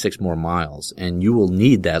 26 more miles, and you will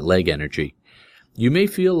need that leg energy. You may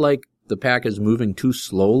feel like the pack is moving too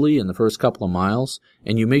slowly in the first couple of miles,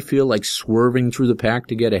 and you may feel like swerving through the pack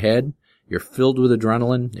to get ahead. You're filled with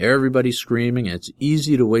adrenaline, everybody's screaming, and it's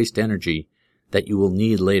easy to waste energy that you will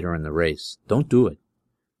need later in the race. Don't do it.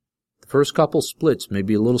 The first couple splits may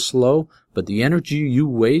be a little slow, but the energy you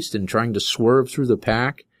waste in trying to swerve through the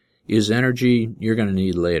pack is energy you're going to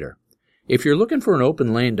need later. If you're looking for an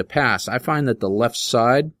open lane to pass, I find that the left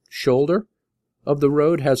side shoulder of the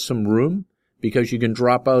road has some room because you can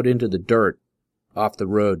drop out into the dirt off the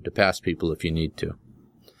road to pass people if you need to.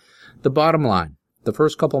 The bottom line, the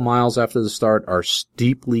first couple miles after the start are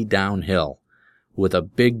steeply downhill with a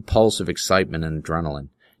big pulse of excitement and adrenaline.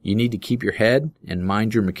 You need to keep your head and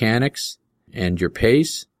mind your mechanics and your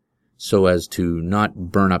pace so as to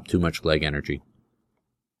not burn up too much leg energy.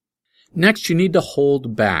 Next, you need to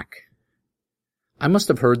hold back. I must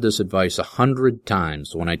have heard this advice 100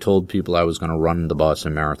 times when I told people I was going to run the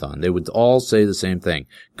Boston Marathon. They would all say the same thing,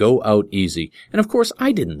 go out easy. And of course,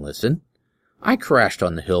 I didn't listen. I crashed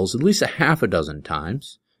on the hills at least a half a dozen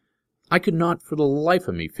times. I could not for the life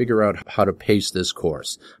of me figure out how to pace this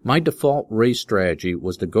course. My default race strategy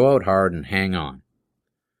was to go out hard and hang on.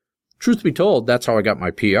 Truth be told, that's how I got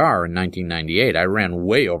my PR in 1998. I ran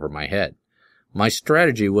way over my head. My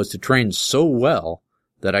strategy was to train so well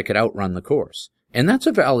that I could outrun the course. And that's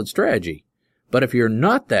a valid strategy. But if you're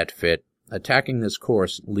not that fit, attacking this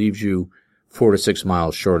course leaves you 4 to 6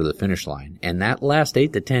 miles short of the finish line. And that last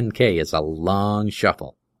 8 to 10K is a long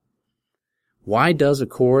shuffle. Why does a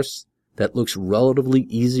course that looks relatively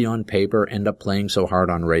easy on paper end up playing so hard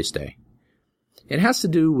on race day? It has to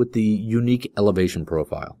do with the unique elevation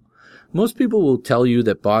profile. Most people will tell you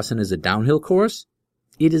that Boston is a downhill course.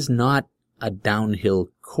 It is not a downhill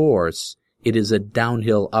course. It is a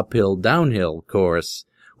downhill, uphill, downhill course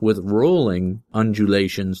with rolling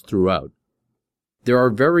undulations throughout. There are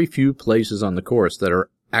very few places on the course that are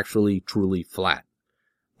actually truly flat.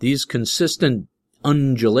 These consistent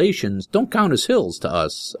undulations don't count as hills to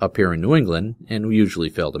us up here in New England, and we usually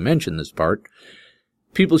fail to mention this part.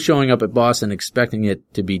 People showing up at Boston expecting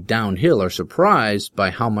it to be downhill are surprised by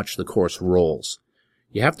how much the course rolls.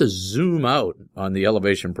 You have to zoom out on the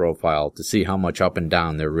elevation profile to see how much up and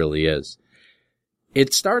down there really is.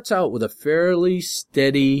 It starts out with a fairly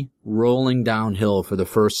steady rolling downhill for the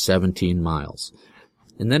first 17 miles.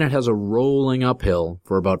 And then it has a rolling uphill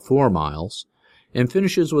for about 4 miles and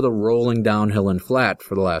finishes with a rolling downhill and flat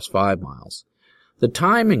for the last 5 miles. The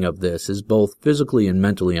timing of this is both physically and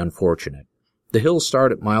mentally unfortunate. The hills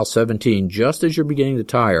start at mile 17 just as you're beginning to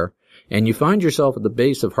tire, and you find yourself at the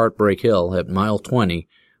base of Heartbreak Hill at mile 20,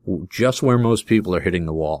 just where most people are hitting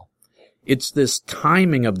the wall. It's this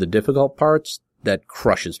timing of the difficult parts that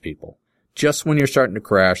crushes people. Just when you're starting to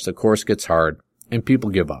crash, the course gets hard, and people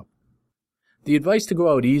give up. The advice to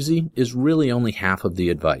go out easy is really only half of the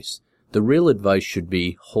advice. The real advice should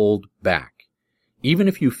be hold back. Even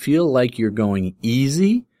if you feel like you're going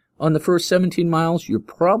easy on the first 17 miles, you're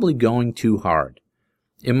probably going too hard.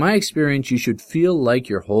 In my experience, you should feel like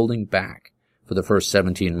you're holding back for the first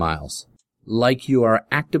 17 miles, like you are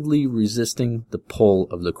actively resisting the pull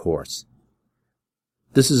of the course.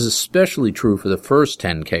 This is especially true for the first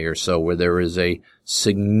 10K or so, where there is a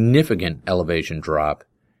significant elevation drop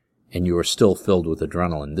and you are still filled with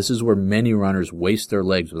adrenaline. This is where many runners waste their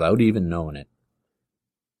legs without even knowing it.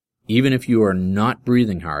 Even if you are not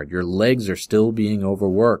breathing hard, your legs are still being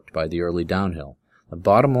overworked by the early downhill. The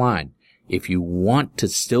bottom line, if you want to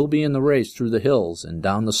still be in the race through the hills and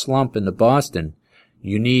down the slump into Boston,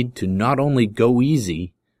 you need to not only go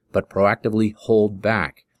easy, but proactively hold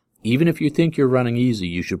back. Even if you think you're running easy,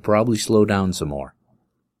 you should probably slow down some more.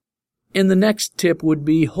 And the next tip would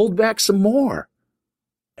be hold back some more.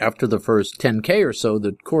 After the first 10K or so,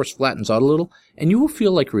 the course flattens out a little, and you will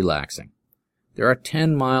feel like relaxing. There are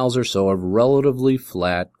 10 miles or so of relatively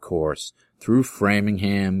flat course through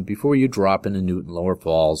Framingham before you drop into Newton Lower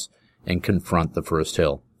Falls and confront the first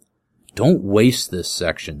hill. Don't waste this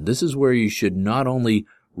section. This is where you should not only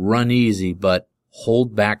run easy, but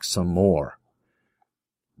hold back some more.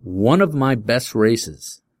 One of my best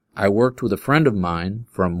races, I worked with a friend of mine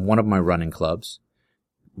from one of my running clubs.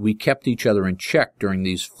 We kept each other in check during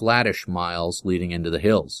these flattish miles leading into the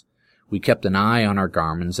hills. We kept an eye on our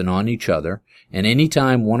Garmins and on each other, and any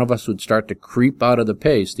time one of us would start to creep out of the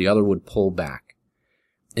pace, the other would pull back.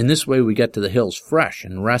 In this way, we get to the hills fresh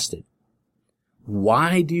and rested.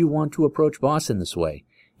 Why do you want to approach Boston this way?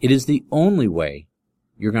 It is the only way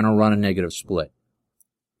you're going to run a negative split.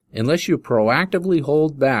 Unless you proactively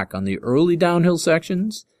hold back on the early downhill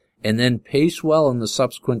sections and then pace well in the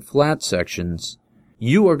subsequent flat sections,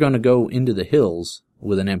 you are going to go into the hills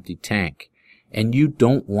with an empty tank. And you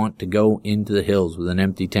don't want to go into the hills with an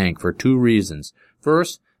empty tank for two reasons.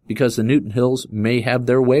 First, because the Newton Hills may have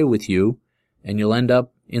their way with you, and you'll end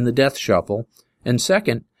up in the death shuffle. And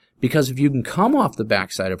second, because if you can come off the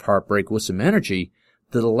backside of Heartbreak with some energy,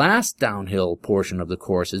 the last downhill portion of the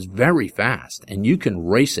course is very fast, and you can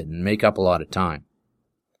race it and make up a lot of time.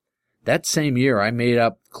 That same year, I made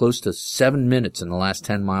up close to 7 minutes in the last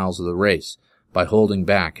 10 miles of the race by holding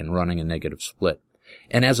back and running a negative split.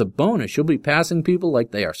 And as a bonus, you'll be passing people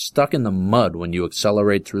like they are stuck in the mud when you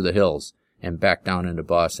accelerate through the hills and back down into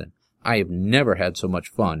Boston. I have never had so much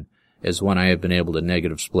fun as when I have been able to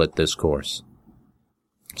negative split this course.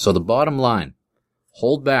 So the bottom line,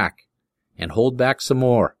 hold back and hold back some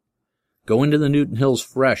more. Go into the Newton Hills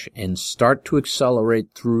fresh and start to accelerate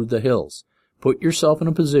through the hills. Put yourself in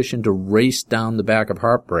a position to race down the back of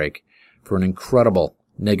Heartbreak for an incredible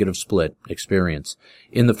negative split experience.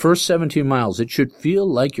 In the first 17 miles, it should feel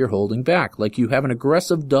like you're holding back, like you have an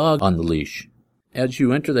aggressive dog on the leash. As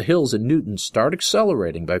you enter the hills in Newton, start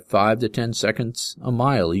accelerating by 5 to 10 seconds a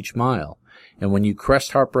mile each mile. And when you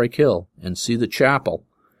crest Heartbreak Hill and see the chapel,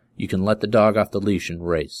 you can let the dog off the leash and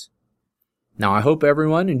race. Now, I hope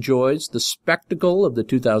everyone enjoys the spectacle of the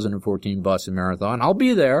 2014 Boston Marathon. I'll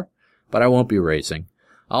be there, but I won't be racing.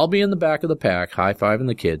 I'll be in the back of the pack, high-fiving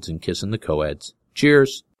the kids and kissing the co-eds.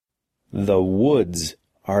 Cheers. The woods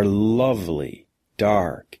are lovely,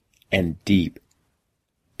 dark, and deep,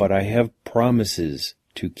 but I have promises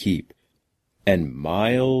to keep, and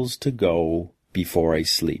miles to go before I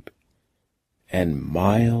sleep, and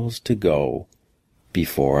miles to go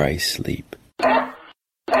before I sleep.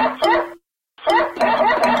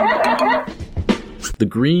 The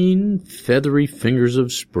green, feathery fingers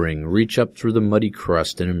of spring reach up through the muddy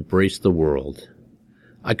crust and embrace the world.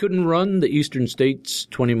 I couldn't run the Eastern States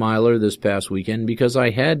 20-miler this past weekend because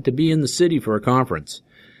I had to be in the city for a conference.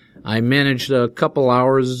 I managed a couple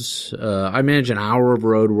hours. I managed an hour of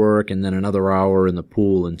road work and then another hour in the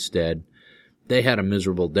pool instead. They had a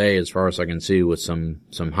miserable day as far as I can see with some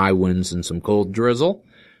high winds and some cold drizzle.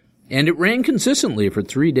 And it rained consistently for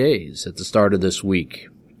 3 days at the start of this week.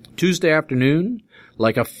 Tuesday afternoon,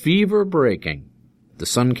 like a fever breaking, the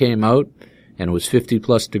sun came out and it was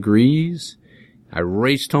 50-plus degrees. I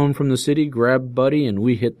raced home from the city, grabbed Buddy, and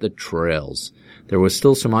we hit the trails. There was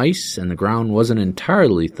still some ice, and the ground wasn't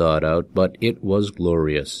entirely thawed out, but it was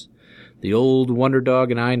glorious. The old wonder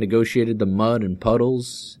dog and I negotiated the mud and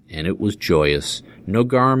puddles, and it was joyous. No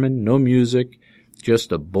Garmin, no music,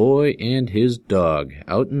 just a boy and his dog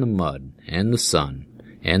out in the mud, and the sun,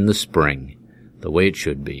 and the spring, the way it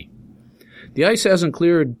should be. The ice hasn't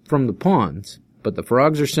cleared from the ponds, but the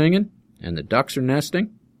frogs are singing, and the ducks are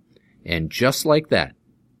nesting. And just like that,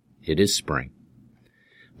 it is spring.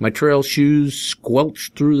 My trail shoes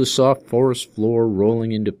squelched through the soft forest floor,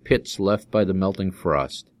 rolling into pits left by the melting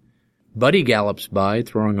frost. Buddy gallops by,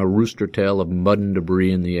 throwing a rooster tail of mud and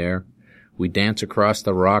debris in the air. We dance across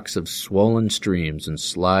the rocks of swollen streams and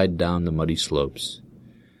slide down the muddy slopes.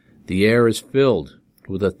 The air is filled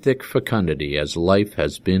with a thick fecundity as life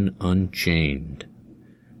has been unchained.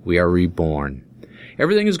 We are reborn.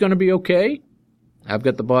 Everything is going to be okay. I've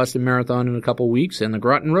got the Boston Marathon in a couple weeks and the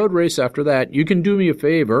Groton Road Race after that. You can do me a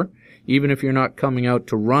favor, even if you're not coming out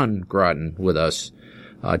to run Groton with us.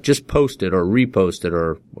 Just post it or repost it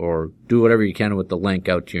or do whatever you can with the link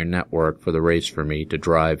out to your network for the race for me to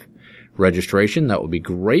drive registration. That would be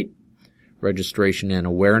great. Registration and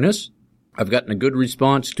awareness. I've gotten a good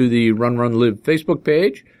response to the Run Run Live Facebook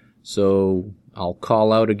page, so I'll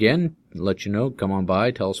call out again and let you know. Come on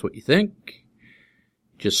by, tell us what you think.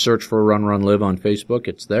 Just search for Run Run Live on Facebook.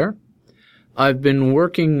 It's there. I've been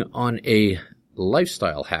working on a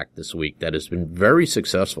lifestyle hack this week that has been very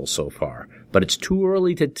successful so far, but it's too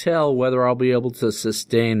early to tell whether I'll be able to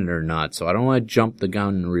sustain it or not, so I don't want to jump the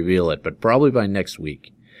gun and reveal it, but probably by next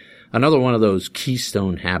week. Another one of those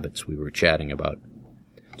keystone habits we were chatting about.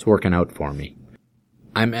 It's working out for me.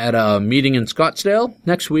 I'm at a meeting in Scottsdale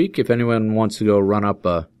next week if anyone wants to go run up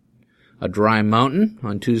a dry mountain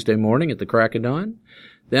on Tuesday morning at the crack of dawn.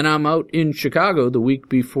 Then I'm out in Chicago the week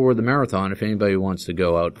before the marathon if anybody wants to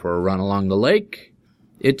go out for a run along the lake.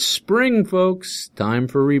 It's spring, folks. Time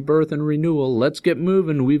for rebirth and renewal. Let's get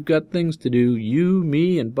moving. We've got things to do. You,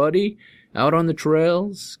 me, and Buddy out on the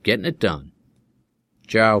trails, getting it done.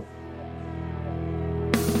 Ciao.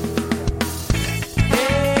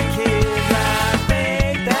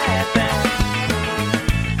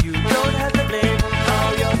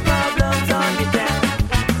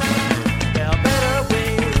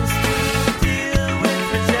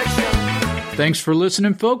 Thanks for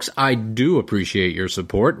listening, folks. I do appreciate your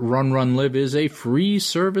support. Run Run Live is a free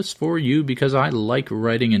service for you because I like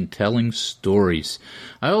writing and telling stories.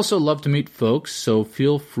 I also love to meet folks, so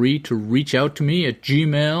feel free to reach out to me at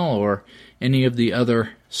Gmail or any of the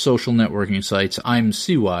other social networking sites. I'm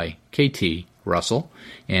CYKT Russell,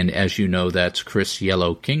 and as you know, that's Chris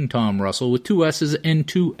Yellow King Tom Russell with 2 S's and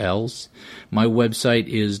 2 L's. My website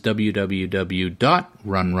is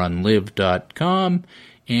www.runrunlive.com.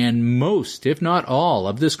 And most, if not all,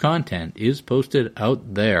 of this content is posted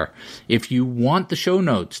out there. If you want the show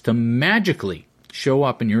notes to magically show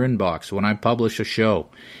up in your inbox when I publish a show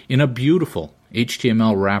in a beautiful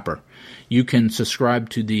HTML wrapper, you can subscribe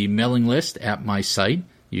to the mailing list at my site.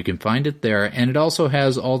 You can find it there, and it also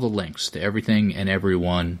has all the links to everything and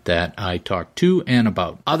everyone that I talk to and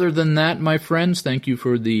about. Other than that, my friends, thank you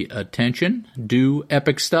for the attention. Do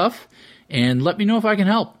epic stuff, and let me know if I can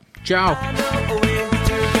help. Ciao.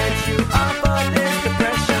 Up